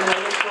 and I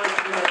look forward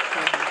to the next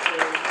time. So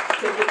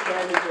take good care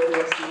and enjoy the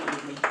rest of the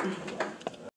evening.